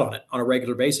call us out on it on a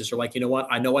regular basis. They're like, you know what?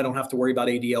 I know I don't have to worry about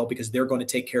ADL because they're going to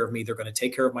take care of me. They're going to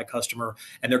take care of my customer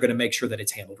and they're going to make sure that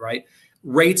it's handled right.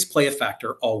 Rates play a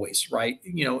factor always, right?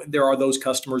 There are those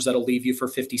customers that'll leave you for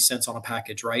 50 cents on a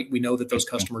package, right? We know that those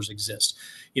customers exist,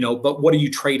 but what are you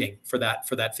trading for that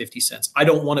 50 cents? I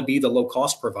don't want to be the low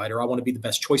cost provider. I want to be the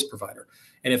best choice provider.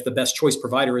 And if the best choice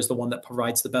provider is the one that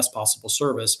provides the best possible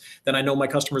service, then I know my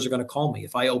customers are going to call me.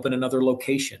 If I open another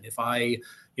location, if I,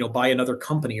 buy another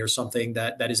company or something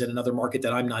that is in another market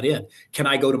that I'm not in, can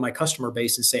I go to my customer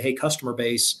base and say, hey, customer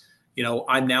base,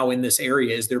 I'm now in this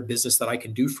area. Is there business that I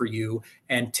can do for you?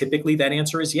 And typically that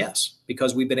answer is yes,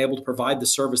 because we've been able to provide the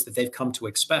service that they've come to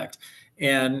expect.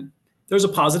 And there's a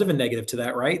positive and negative to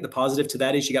that, right? The positive to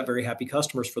that is you got very happy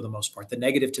customers for the most part. The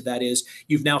negative to that is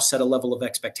you've now set a level of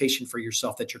expectation for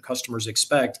yourself that your customers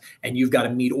expect, and you've got to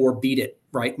meet or beat it,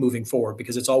 right, moving forward,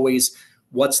 because it's always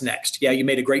what's next. Yeah, you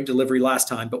made a great delivery last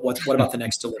time, but what about the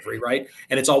next delivery, right?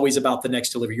 And it's always about the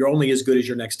next delivery. You're only as good as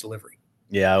your next delivery.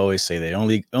 Yeah, I always say that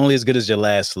only as good as your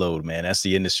last load, man. That's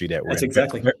the industry that we're That's in.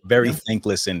 exactly Very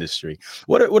thankless industry.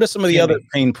 What are some of the other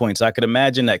pain points? I could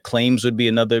imagine that claims would be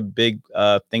another big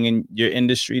thing in your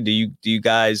industry. Do you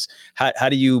guys how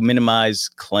do you minimize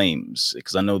claims?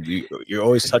 Because I know you're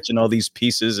always touching all these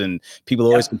pieces, and people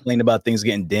always complain about things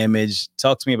getting damaged.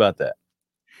 Talk to me about that.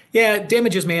 Yeah,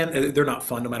 damages, man, they're not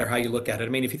fun no matter how you look at it. I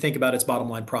mean, if you think about it, it's bottom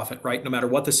line profit, right? No matter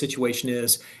what the situation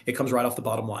is, it comes right off the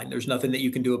bottom line. There's nothing that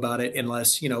you can do about it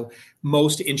unless,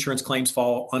 most insurance claims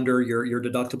fall under your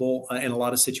deductible. In a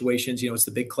lot of situations, it's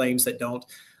the big claims that don't.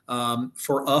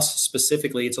 For us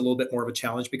specifically, it's a little bit more of a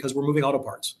challenge because we're moving auto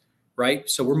parts, right?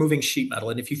 So we're moving sheet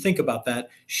metal. And if you think about that,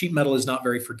 sheet metal is not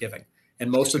very forgiving.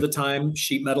 And most of the time,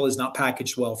 sheet metal is not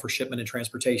packaged well for shipment and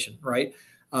transportation, right?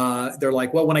 They're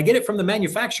like, well, when I get it from the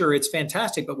manufacturer, it's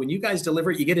fantastic. But when you guys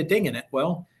deliver it, you get a ding in it.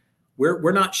 Well,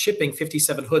 we're not shipping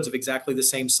 57 hoods of exactly the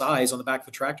same size on the back of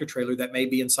a tractor trailer that may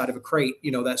be inside of a crate,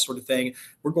 that sort of thing.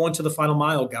 We're going to the final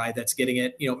mile guy that's getting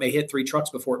it, it may hit 3 trucks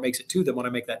before it makes it to them when I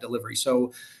make that delivery.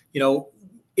 So,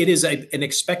 it is an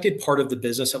expected part of the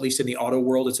business, at least in the auto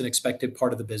world. It's an expected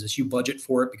part of the business. You budget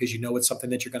for it because it's something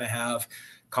that you're going to have.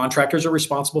 Contractors are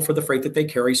responsible for the freight that they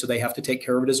carry, so they have to take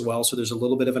care of it as well. So there's a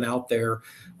little bit of an out there.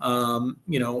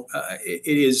 It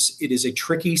is a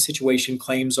tricky situation.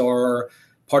 Claims are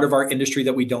part of our industry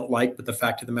that we don't like, but the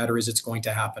fact of the matter is it's going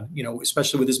to happen,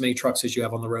 especially with as many trucks as you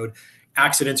have on the road.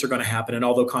 Accidents are going to happen. And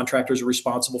although contractors are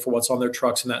responsible for what's on their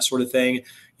trucks and that sort of thing,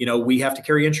 we have to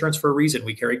carry insurance for a reason.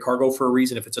 We carry cargo for a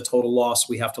reason. If it's a total loss,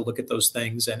 we have to look at those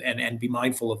things and be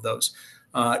mindful of those.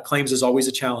 Claims is always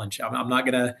a challenge. I'm not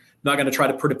gonna try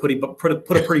to put a pretty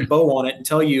bow on it and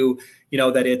tell you,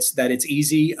 that it's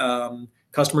easy.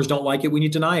 Customers don't like it when you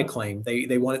deny a claim. They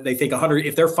think 100.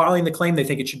 If they're filing the claim, they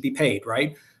think it should be paid,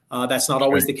 right? That's not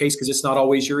always the case because it's not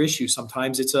always your issue.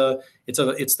 Sometimes it's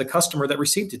the customer that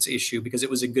received its issue because it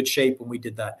was in good shape when we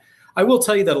did that. I will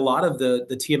tell you that a lot of the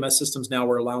TMS systems now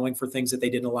are allowing for things that they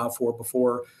didn't allow for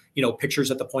before,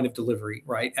 pictures at the point of delivery,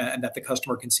 right? And that the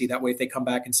customer can see. That way, if they come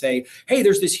back and say, hey,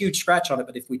 there's this huge scratch on it,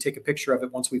 but if we take a picture of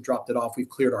it, once we've dropped it off, we've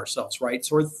cleared ourselves, right?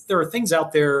 So there are things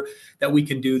out there that we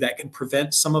can do that can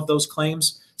prevent some of those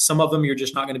claims. Some of them you're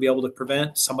just not going to be able to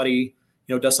prevent. Somebody,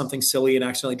 does something silly and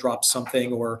accidentally drops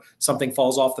something, or something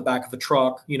falls off the back of a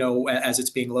truck, as it's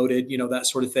being loaded, that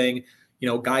sort of thing.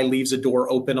 Guy leaves a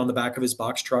door open on the back of his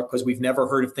box truck, because we've never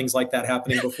heard of things like that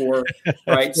happening before,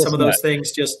 right? Some of those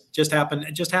things just happen.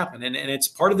 And it's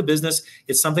part of the business.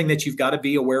 It's something that you've got to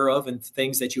be aware of, and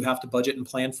things that you have to budget and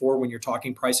plan for when you're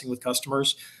talking pricing with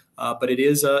customers. But it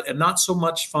is a not so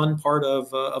much fun part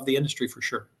of the industry, for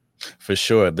sure. For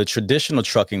sure. The traditional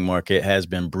trucking market has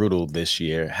been brutal this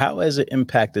year. How has it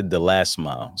impacted the last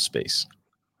mile space?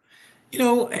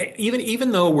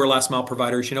 Even though we're last mile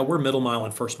providers, we're middle mile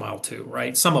and first mile too,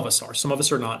 right? Some of us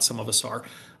are not, some of us are.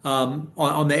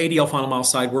 On the ADL final mile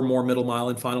side, we're more middle mile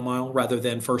and final mile rather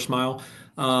than first mile.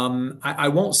 I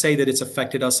won't say that it's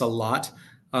affected us a lot.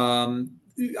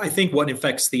 I think what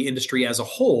affects the industry as a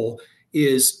whole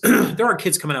is there are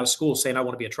kids coming out of school saying, I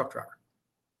want to be a truck driver,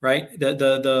 right?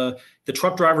 The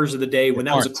truck drivers of the day, when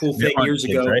that was a cool thing years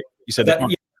ago, right? You said that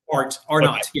are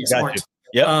not. Yes, aren't.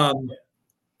 Yeah.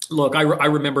 Look, I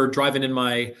remember driving in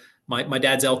my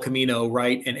dad's El Camino,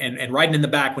 right, and riding in the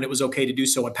back when it was okay to do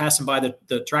so, and passing by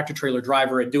the tractor trailer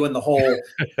driver and doing the whole,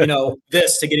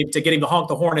 this to get him to honk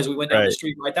the horn as we went down the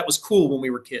street, right? That was cool when we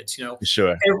were kids,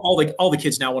 Sure. All the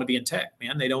kids now want to be in tech,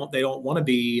 man. They don't want to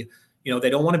be, they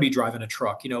don't want to be driving a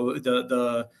truck. I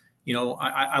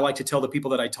like to tell the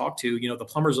people that I talk to, the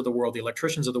plumbers of the world, the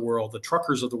electricians of the world, the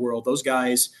truckers of the world, those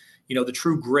guys, the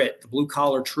true grit, the blue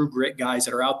collar, true grit guys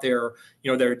that are out there,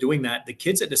 that are doing that. The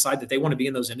kids that decide that they want to be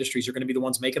in those industries are going to be the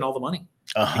ones making all the money.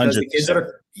 100%. The kids that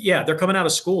are, they're coming out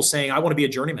of school saying, I want to be a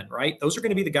journeyman, right? Those are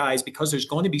going to be the guys, because there's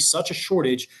going to be such a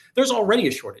shortage. There's already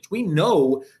a shortage. We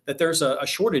know that there's a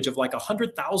shortage of like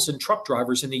 100,000 truck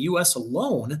drivers in the US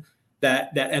alone,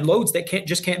 that and loads that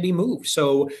can't be moved.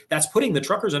 So that's putting the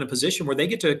truckers in a position where they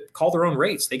get to call their own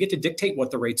rates. They get to dictate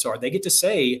what the rates are. They get to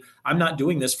say, I'm not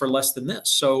doing this for less than this.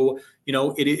 So,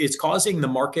 it's causing the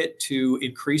market to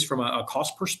increase from a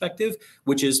cost perspective,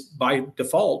 which is by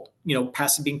default,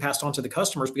 being passed on to the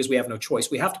customers, because we have no choice.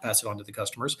 We have to pass it on to the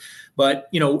customers. But,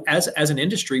 as an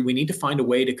industry, we need to find a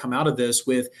way to come out of this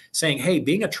with saying, hey,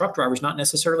 being a truck driver is not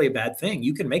necessarily a bad thing.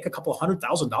 You can make a couple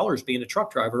 $100,000 being a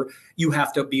truck driver. You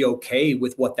have to be okay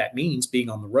with what that means, being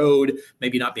on the road,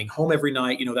 maybe not being home every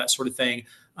night, that sort of thing.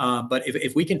 But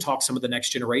if we can talk some of the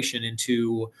next generation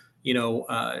into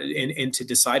into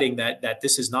deciding that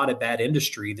this is not a bad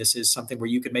industry, this is something where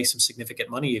you could make some significant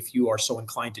money if you are so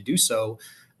inclined to do so.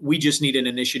 We just need an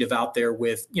initiative out there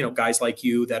with, guys like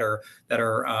you that are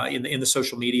in the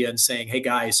social media and saying, hey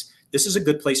guys, this is a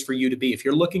good place for you to be. If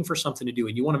you're looking for something to do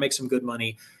and you want to make some good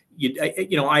money,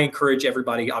 I encourage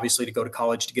everybody obviously to go to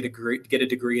college, to get a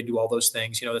degree and do all those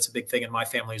things. That's a big thing in my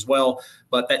family as well.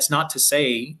 But that's not to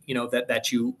say,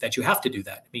 that you have to do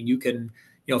that. I mean, you can,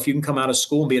 if you can come out of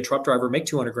school and be a truck driver, make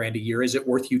 $200,000 a year, is it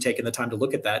worth you taking the time to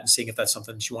look at that and seeing if that's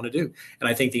something that you want to do? And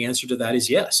I think the answer to that is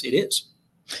yes, it is.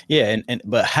 Yeah.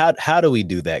 But how do we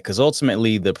do that? Because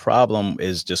ultimately the problem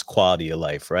is just quality of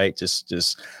life, right?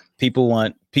 Just people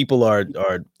are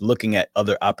looking at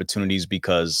other opportunities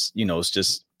because, it's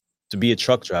just, to be a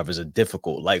truck driver is a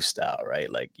difficult lifestyle, right?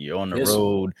 Like you're on the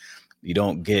road, you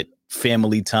don't get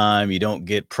family time, you don't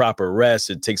get proper rest.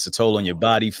 It takes a toll on your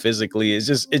body physically. It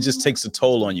just takes a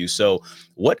toll on you. So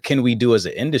what can we do as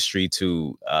an industry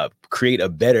to create a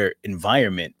better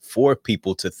environment for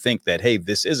people to think that, hey,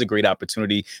 this is a great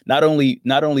opportunity, not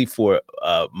only for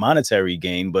monetary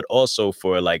gain, but also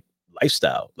for like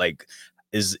lifestyle? Like,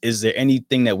 is there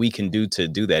anything that we can do to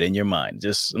do that in your mind?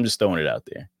 I'm just throwing it out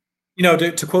there.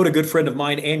 To quote a good friend of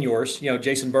mine and yours,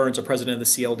 Jason Burns, a president of the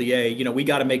CLDA, we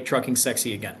got to make trucking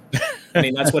sexy again. I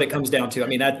mean, that's what it comes down to. I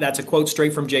mean, that's a quote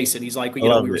straight from Jason. He's like, we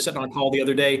were sitting on a call the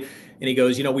other day and he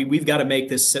goes, we've got to make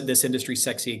this industry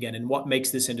sexy again. And what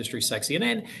makes this industry sexy?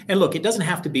 And look, it doesn't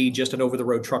have to be just an over the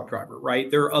road truck driver,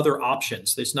 right? There are other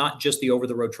options. There's not just the over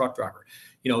the road truck driver.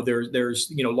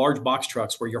 There's large box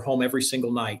trucks where you're home every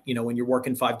single night, when you're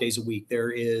working 5 days a week.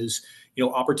 There is,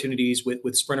 opportunities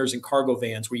with sprinters and cargo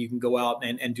vans where you can go out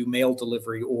and do mail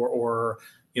delivery or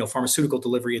pharmaceutical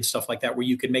delivery and stuff like that, where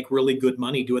you can make really good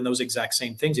money doing those exact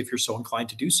same things if you're so inclined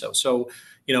to do so. So,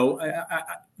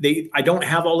 I don't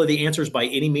have all of the answers by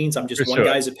any means. I'm just one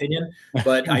guy's opinion,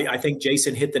 but I think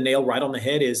Jason hit the nail right on the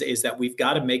head is that we've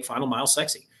got to make final mile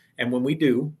sexy. And when we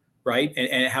do, right?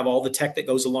 And have all the tech that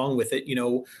goes along with it,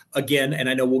 again, and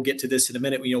I know we'll get to this in a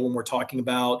minute, when we're talking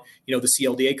about, the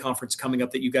CLDA conference coming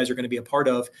up that you guys are going to be a part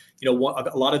of, a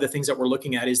lot of the things that we're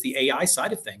looking at is the AI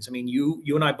side of things. I mean, you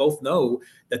and I both know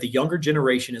that the younger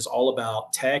generation is all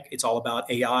about tech. It's all about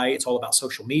AI. It's all about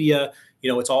social media.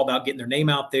 It's all about getting their name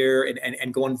out there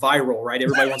and going viral, right?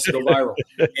 Everybody wants to go viral,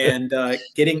 and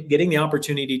getting the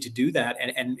opportunity to do that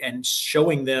and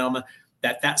showing them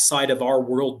that side of our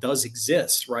world does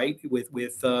exist, right? With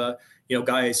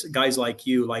guys like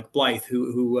you, like Blythe,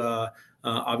 who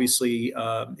obviously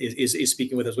is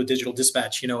speaking with us with Digital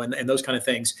Dispatch, and those kind of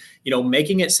things,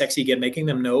 making it sexy again, making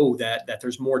them know that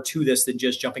there's more to this than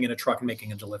just jumping in a truck and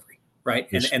making a delivery, right?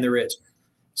 And there is.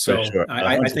 So sure.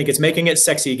 I think it's making it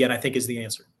sexy again, I think, is the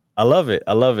answer. I love it.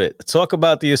 Talk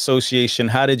about the association.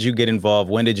 How did you get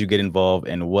involved? When did you get involved?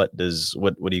 And what do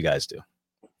you guys do?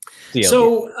 CLDA.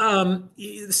 So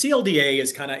the CLDA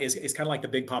is kind of like the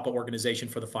Big Papa organization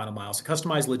for the final mile. So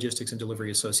Customized Logistics and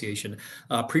Delivery Association.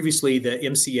 Previously, the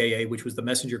MCAA, which was the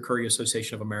Messenger Courier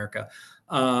Association of America.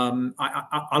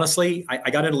 Honestly, I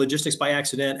got into logistics by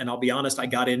accident, and I'll be honest, I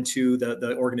got into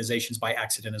the organizations by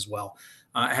accident as well.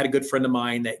 I had a good friend of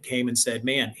mine that came and said,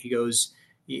 "Man," he goes,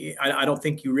 I don't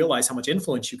think you realize how much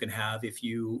influence you can have if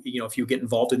you get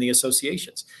involved in the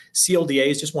associations. CLDA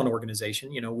is just one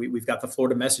organization. We've got the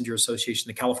Florida Messenger Association,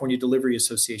 the California Delivery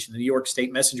Association, the New York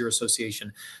State Messenger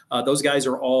Association. Those guys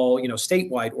are all,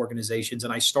 statewide organizations.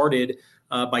 And I started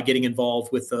by getting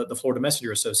involved with the Florida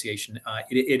Messenger Association.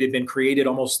 It had been created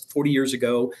almost 40 years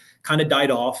ago, kind of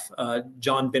died off.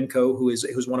 John Benko,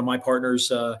 who's one of my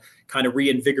partners, kind of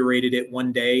reinvigorated it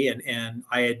one day. And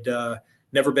I had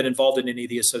never been involved in any of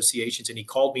the associations. And he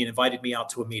called me and invited me out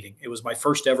to a meeting. It was my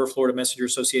first ever Florida Messenger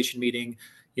Association meeting,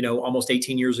 almost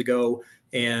 18 years ago.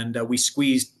 And we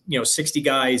squeezed, 60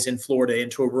 guys in Florida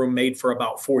into a room made for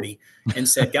about 40 and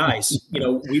said, guys, we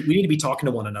need to be talking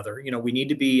to one another. We need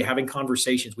to be having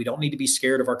conversations. We don't need to be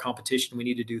scared of our competition. We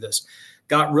need to do this.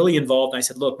 Got really involved. And I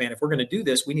said, look, man, if we're going to do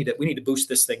this, we need to boost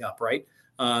this thing up, right?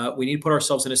 We need to put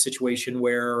ourselves in a situation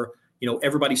where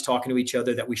everybody's talking to each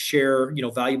other, that we share,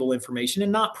 valuable information,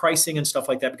 and not pricing and stuff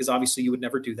like that, because obviously you would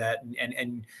never do that.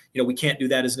 And we can't do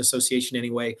that as an association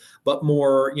anyway, but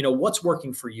more, what's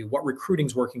working for you, what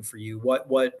recruiting's working for you,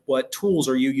 what tools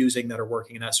are you using that are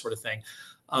working, and that sort of thing.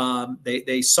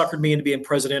 They suckered me into being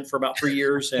president for about 3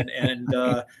 years, and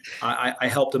I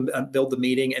helped them build the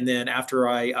meeting. And then after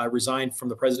I resigned from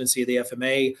the presidency of the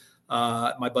FMA,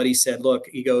 my buddy said, look,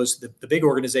 he goes, the big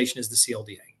organization is the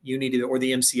CLDA. You need to, or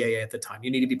the MCAA at the time, you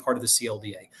need to be part of the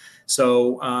CLDA.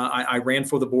 So I ran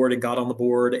for the board and got on the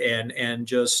board, and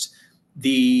just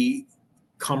the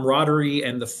camaraderie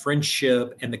and the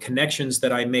friendship and the connections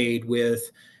that I made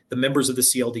with the members of the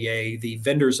CLDA, the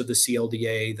vendors of the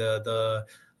CLDA,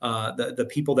 the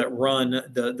people that run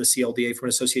the CLDA from an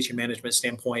association management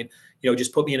standpoint,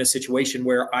 just put me in a situation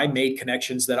where I made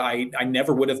connections that I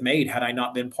never would have made had I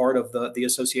not been part of the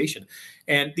association.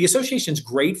 And the association is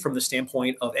great from the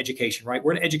standpoint of education, right?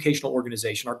 We're an educational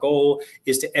organization. Our goal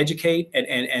is to educate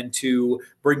and to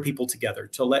bring people together,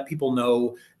 to let people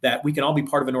know that we can all be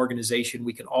part of an organization.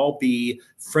 We can all be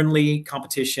friendly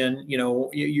competition.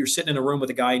 You're sitting in a room with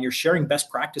a guy and you're sharing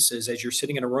best practices as you're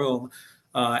sitting in a room.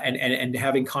 And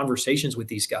having conversations with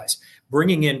these guys,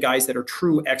 bringing in guys that are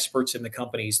true experts in the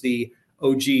companies, the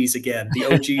OGs again, the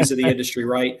OGs of the industry,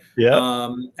 right?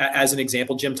 Yeah. As an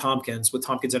example, Jim Tompkins with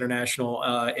Tompkins International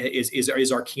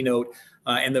is our keynote.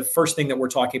 And the first thing that we're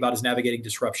talking about is navigating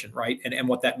disruption, right? And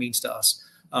what that means to us.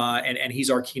 And he's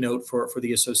our keynote for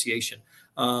the association.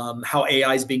 How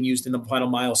AI is being used in the final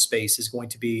mile space is going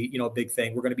to be, a big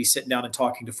thing. We're going to be sitting down and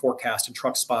talking to Forecast and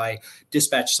Truck Spy,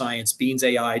 Dispatch Science, Beans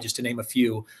AI, just to name a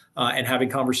few, and having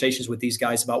conversations with these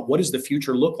guys about what does the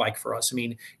future look like for us. I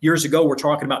mean, years ago, we're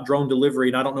talking about drone delivery,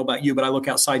 and I don't know about you, but I look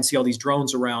outside and see all these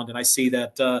drones around, and I see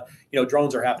that,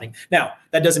 drones are happening. Now,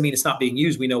 that doesn't mean it's not being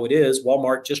used. We know it is.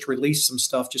 Walmart just released some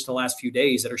stuff just in the last few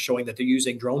days that are showing that they're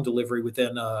using drone delivery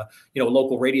within, a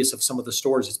local radius of some of the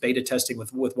stores. It's beta testing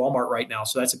with Walmart right now.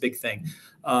 So that's a big thing.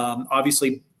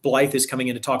 Obviously, Blythe is coming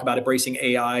in to talk about embracing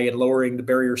AI and lowering the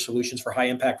barrier solutions for high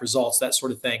impact results, that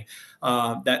sort of thing.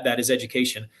 That is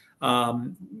education.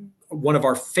 One of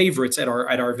our favorites at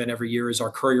our event every year is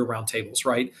our courier roundtables,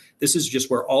 right? This is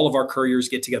just where all of our couriers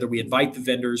get together. We invite the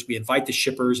vendors, we invite the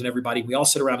shippers and everybody. We all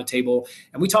sit around a table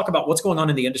and we talk about what's going on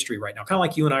in the industry right now, kind of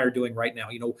like you and I are doing right now.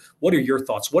 What are your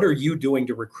thoughts? What are you doing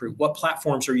to recruit? What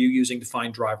platforms are you using to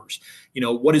find drivers?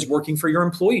 What is working for your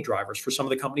employee drivers, for some of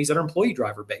the companies that are employee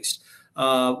driver based?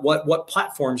 What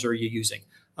platforms are you using?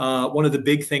 one of the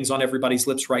big things on everybody's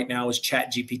lips right now is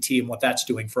Chat GPT and what that's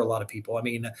doing for a lot of people. I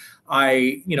mean,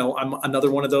 I'm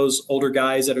another one of those older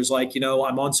guys that is like,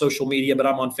 I'm on social media, but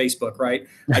I'm on Facebook, right?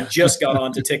 I just got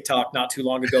onto TikTok not too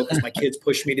long ago because my kids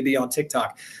pushed me to be on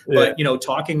TikTok. Yeah. But,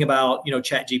 talking about,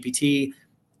 Chat GPT,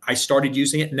 I started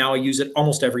using it. Now I use it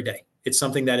almost every day. It's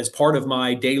something that is part of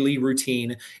my daily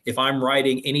routine. If I'm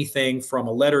writing anything from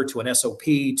a letter to an SOP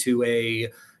to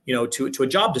a to a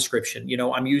job description,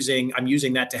 I'm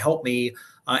using that to help me.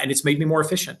 And it's made me more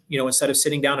efficient. Instead of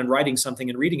sitting down and writing something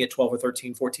and reading it 12 or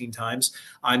 13, 14 times,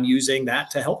 I'm using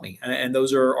that to help me. And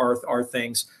those are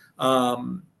things.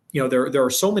 There are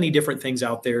so many different things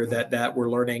out there that we're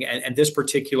learning. And this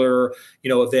particular,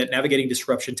 event, Navigating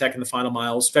Disruption, Tech in the Final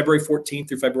Miles, February 14th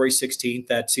through February 16th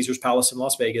at Caesars Palace in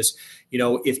Las Vegas.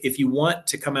 If you want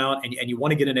to come out and you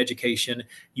want to get an education,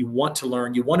 you want to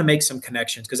learn, you want to make some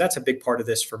connections, because that's a big part of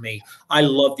this for me. I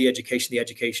love the education. The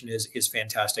education is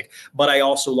fantastic. But I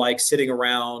also like sitting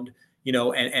around,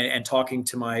 and talking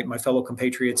to my fellow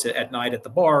compatriots at night at the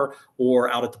bar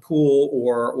or out at the pool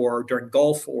or during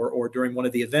golf or during one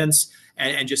of the events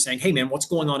and just saying, hey man, what's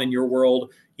going on in your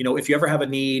world? If you ever have a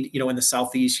need, in the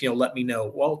Southeast, let me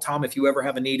know. Well, Tom, if you ever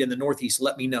have a need in the Northeast,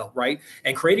 let me know. Right.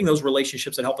 And creating those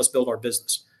relationships that help us build our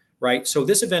business. Right. So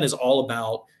this event is all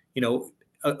about,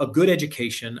 a good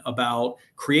education, about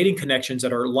creating connections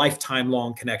that are lifetime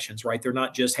long connections, right? They're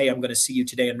not just, hey, I'm going to see you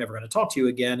today, I'm never going to talk to you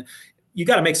again. You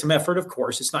got to make some effort, of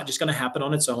course. It's not just going to happen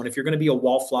on its own. If you're going to be a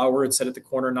wallflower and sit at the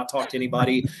corner and not talk to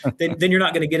anybody, then you're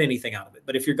not going to get anything out of it.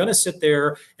 But if you're going to sit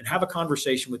there and have a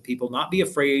conversation with people, not be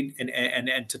afraid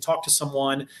and to talk to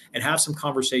someone and have some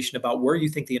conversation about where you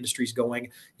think the industry is going,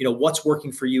 what's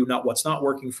working for you, not what's not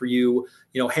working for you.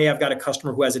 Hey, I've got a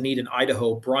customer who has a need in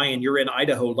Idaho. Brian, you're in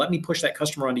Idaho. Let me push that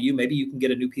customer onto you. Maybe you can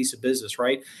get a new piece of business,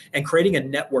 right? And creating a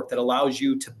network that allows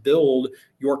you to build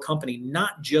your company,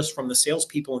 not just from the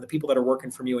salespeople and the people that are working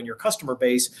from you and your customer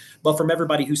base, but from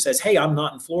everybody who says, hey, I'm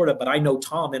not in Florida, but I know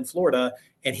Tom in Florida,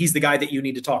 and he's the guy that you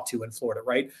need to talk to in Florida,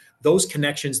 right? Those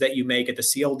connections that you make at the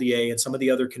CLDA and some of the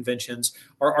other conventions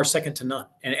are second to none.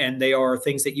 And they are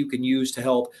things that you can use to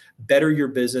help better your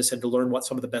business and to learn what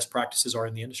some of the best practices are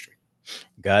in the industry.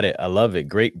 Got it. I love it.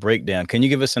 Great breakdown. Can you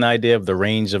give us an idea of the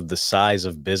range of the size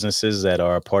of businesses that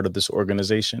are a part of this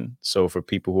organization? So for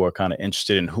people who are kind of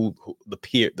interested in who the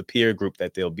peer group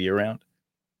that they'll be around?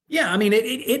 Yeah, I mean,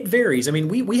 it varies. I mean,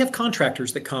 we have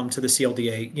contractors that come to the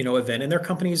CLDA, event, and their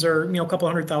companies are, a couple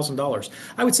 $100,000.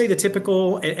 I would say the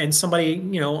typical, and somebody,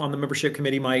 on the membership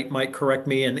committee might correct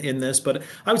me in this, but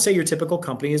I would say your typical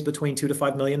company is between $2 to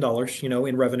 $5 million,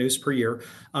 in revenues per year,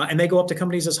 and they go up to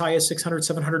companies as high as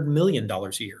 $600-700 million a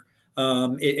year.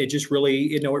 It just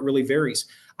really, it really varies.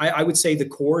 I would say the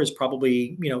core is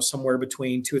probably, somewhere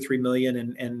between 2 or 3 million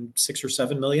and 6 or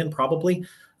 7 million, probably.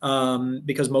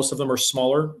 Because most of them are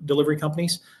smaller delivery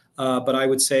companies. But I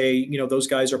would say, those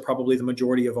guys are probably the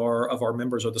majority of our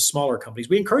members are the smaller companies.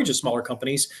 We encourage the smaller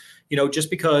companies, just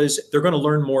because they're going to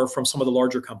learn more from some of the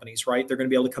larger companies, right? They're going to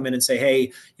be able to come in and say,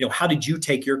 hey, how did you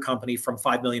take your company from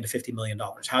 $5 million to $50 million?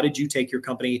 How did you take your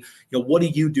company? What do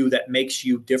you do that makes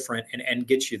you different and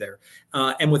gets you there?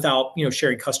 And without,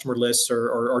 sharing customer lists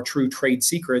or true trade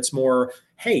secrets, more,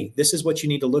 hey, this is what you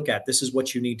need to look at. This is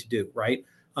what you need to do, right?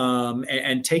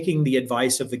 And taking the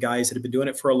advice of the guys that have been doing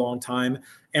it for a long time.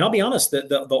 And I'll be honest,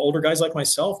 the older guys like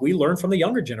myself, we learn from the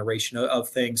younger generation of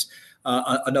things.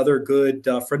 Another good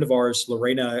friend of ours,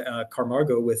 Lorena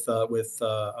Carmargo with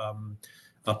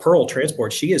Pearl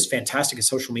Transport, she is fantastic at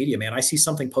social media, man. I see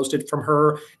something posted from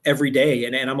her every day,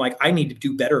 and I'm like, I need to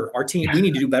do better. Our team, we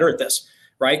need to do better at this,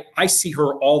 right? I see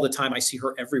her all the time. I see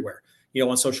her everywhere,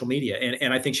 on social media.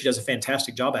 And I think she does a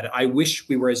fantastic job at it. I wish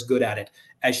we were as good at it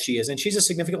as she is. And she's a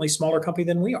significantly smaller company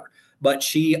than we are, but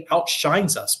she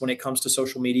outshines us when it comes to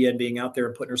social media and being out there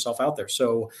and putting herself out there.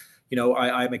 So,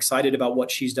 I'm excited about what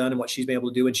she's done and what she's been able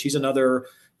to do. And she's another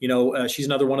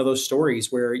one of those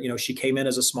stories where, she came in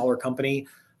as a smaller company,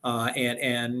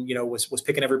 and was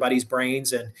picking everybody's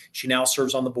brains, and she now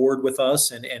serves on the board with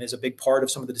us and is a big part of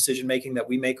some of the decision making that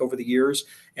we make over the years.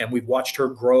 And we've watched her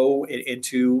grow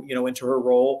into her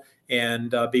role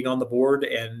and being on the board,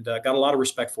 and got a lot of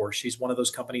respect for her. She's one of those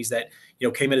companies that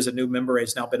came in as a new member,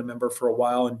 has now been a member for a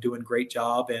while and doing a great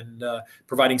job and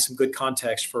providing some good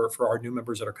context for our new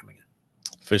members that are coming in.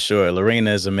 For sure.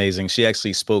 Lorena is amazing. She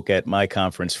actually spoke at my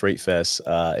conference, Freight Fest,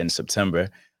 in September.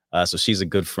 So she's a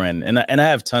good friend. And I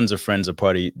have tons of friends a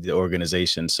part of the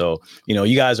organization. So,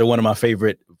 you guys are one of my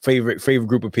favorite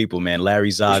group of people, man. Larry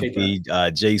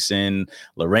Zogby, Jason,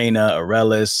 Lorena,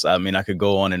 Arelis. I mean, I could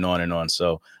go on and on and on.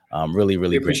 So Really,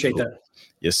 really We appreciate that.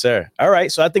 Yes, sir. All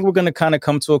right. So I think we're going to kind of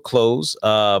come to a close.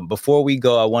 Before we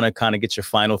go, I want to kind of get your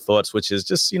final thoughts, which is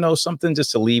just, something just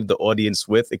to leave the audience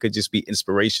with. It could just be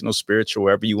inspirational, spiritual,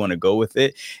 wherever you want to go with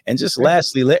it. And just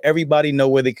lastly, let everybody know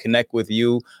where they connect with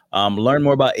you, learn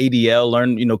more about ADL,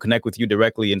 learn, connect with you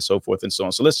directly and so forth and so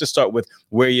on. So let's just start with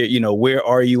where where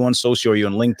are you on social? Are you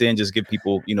on LinkedIn? Just give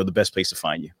people, the best place to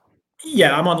find you.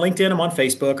 Yeah, I'm on LinkedIn. I'm on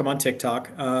Facebook. I'm on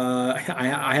TikTok.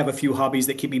 I have a few hobbies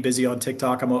that keep me busy on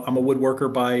TikTok. I'm a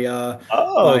woodworker by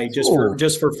Cool.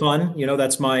 just for fun.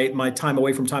 That's my time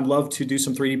away from time. Love to do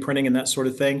some 3D printing and that sort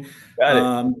of thing.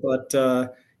 Got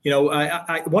it.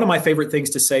 One of my favorite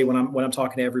things to say when I'm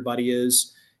talking to everybody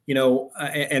is,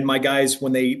 and my guys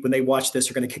when they watch this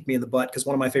are going to kick me in the butt, because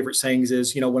one of my favorite sayings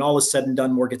is, when all is said and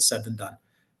done, more gets said than done.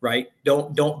 Right.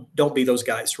 Don't be those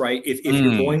guys. Right. If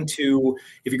you're going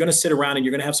to sit around and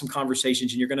you're going to have some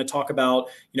conversations and you're going to talk about,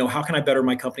 how can I better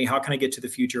my company? How can I get to the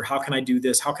future? How can I do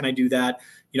this? How can I do that?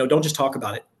 Don't just talk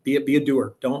about it. Be a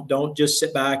doer. Don't just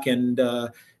sit back and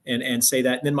say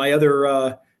that. And then my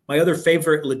other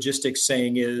favorite logistics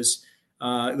saying is,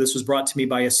 this was brought to me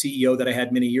by a CEO that I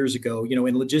had many years ago.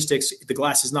 In logistics, the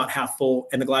glass is not half full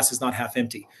and the glass is not half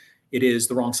empty. It is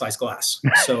the wrong size glass.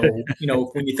 So,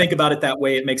 when you think about it that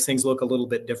way, it makes things look a little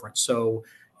bit different. So,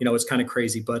 it's kind of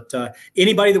crazy. But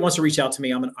anybody that wants to reach out to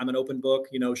me, I'm an open book,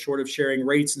 short of sharing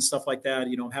rates and stuff like that.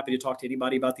 I'm happy to talk to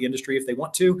anybody about the industry if they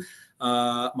want to.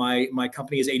 My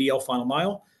company is ADL Final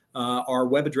Mile. Our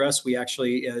web address, we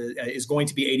actually is going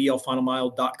to be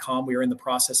adlfinalmile.com. We are in the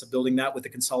process of building that with the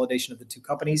consolidation of the two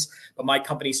companies. But my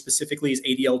company specifically is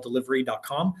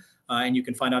adldelivery.com. And you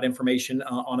can find out information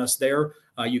on us there.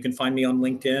 You can find me on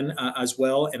LinkedIn as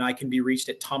well. And I can be reached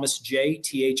at ThomasJ,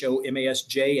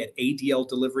 THOMASJ at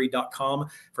adldelivery.com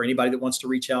for anybody that wants to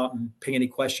reach out and ping any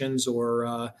questions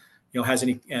or, has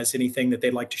anything that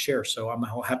they'd like to share. So I'm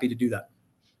happy to do that.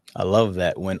 I love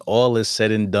that. When all is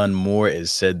said and done, more is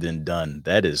said than done.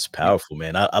 That is powerful,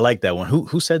 man. I like that one.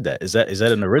 Who said that? Is that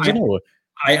an original?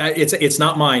 It's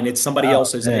not mine. It's somebody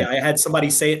else's. Man. I had somebody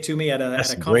say it to me at a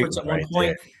conference at one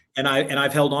point, and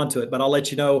I've held on to it. But I'll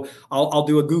let you know. I'll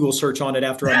do a Google search on it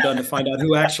after I'm done to find out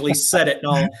who actually said it,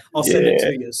 and I'll send it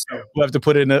to you. So we'll have to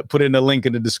put in a link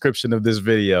in the description of this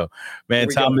video. Man,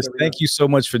 Thomas, thank you so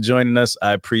much for joining us.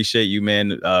 I appreciate you,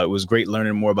 man. It was great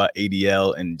learning more about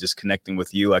ADL and just connecting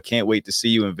with you. I can't wait to see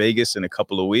you in Vegas in a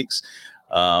couple of weeks.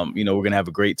 We're going to have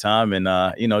a great time and,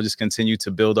 just continue to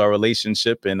build our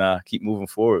relationship and keep moving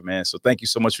forward, man. So thank you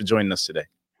so much for joining us today.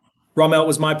 Ramel, it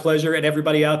was my pleasure. And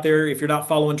everybody out there, if you're not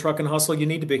following Truck and Hustle, you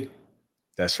need to be.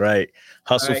 That's right.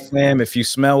 Hustle fam. If you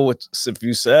smell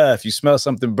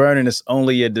something burning, it's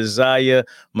only your desire.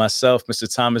 Myself, Mr.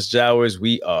 Thomas Jowers,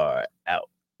 we are out.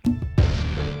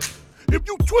 If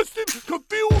you twisted,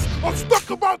 confused, or stuck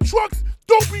about trucks,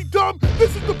 don't be dumb.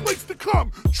 This is the place to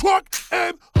come. Truck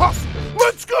and Hustle.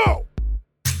 Let's go.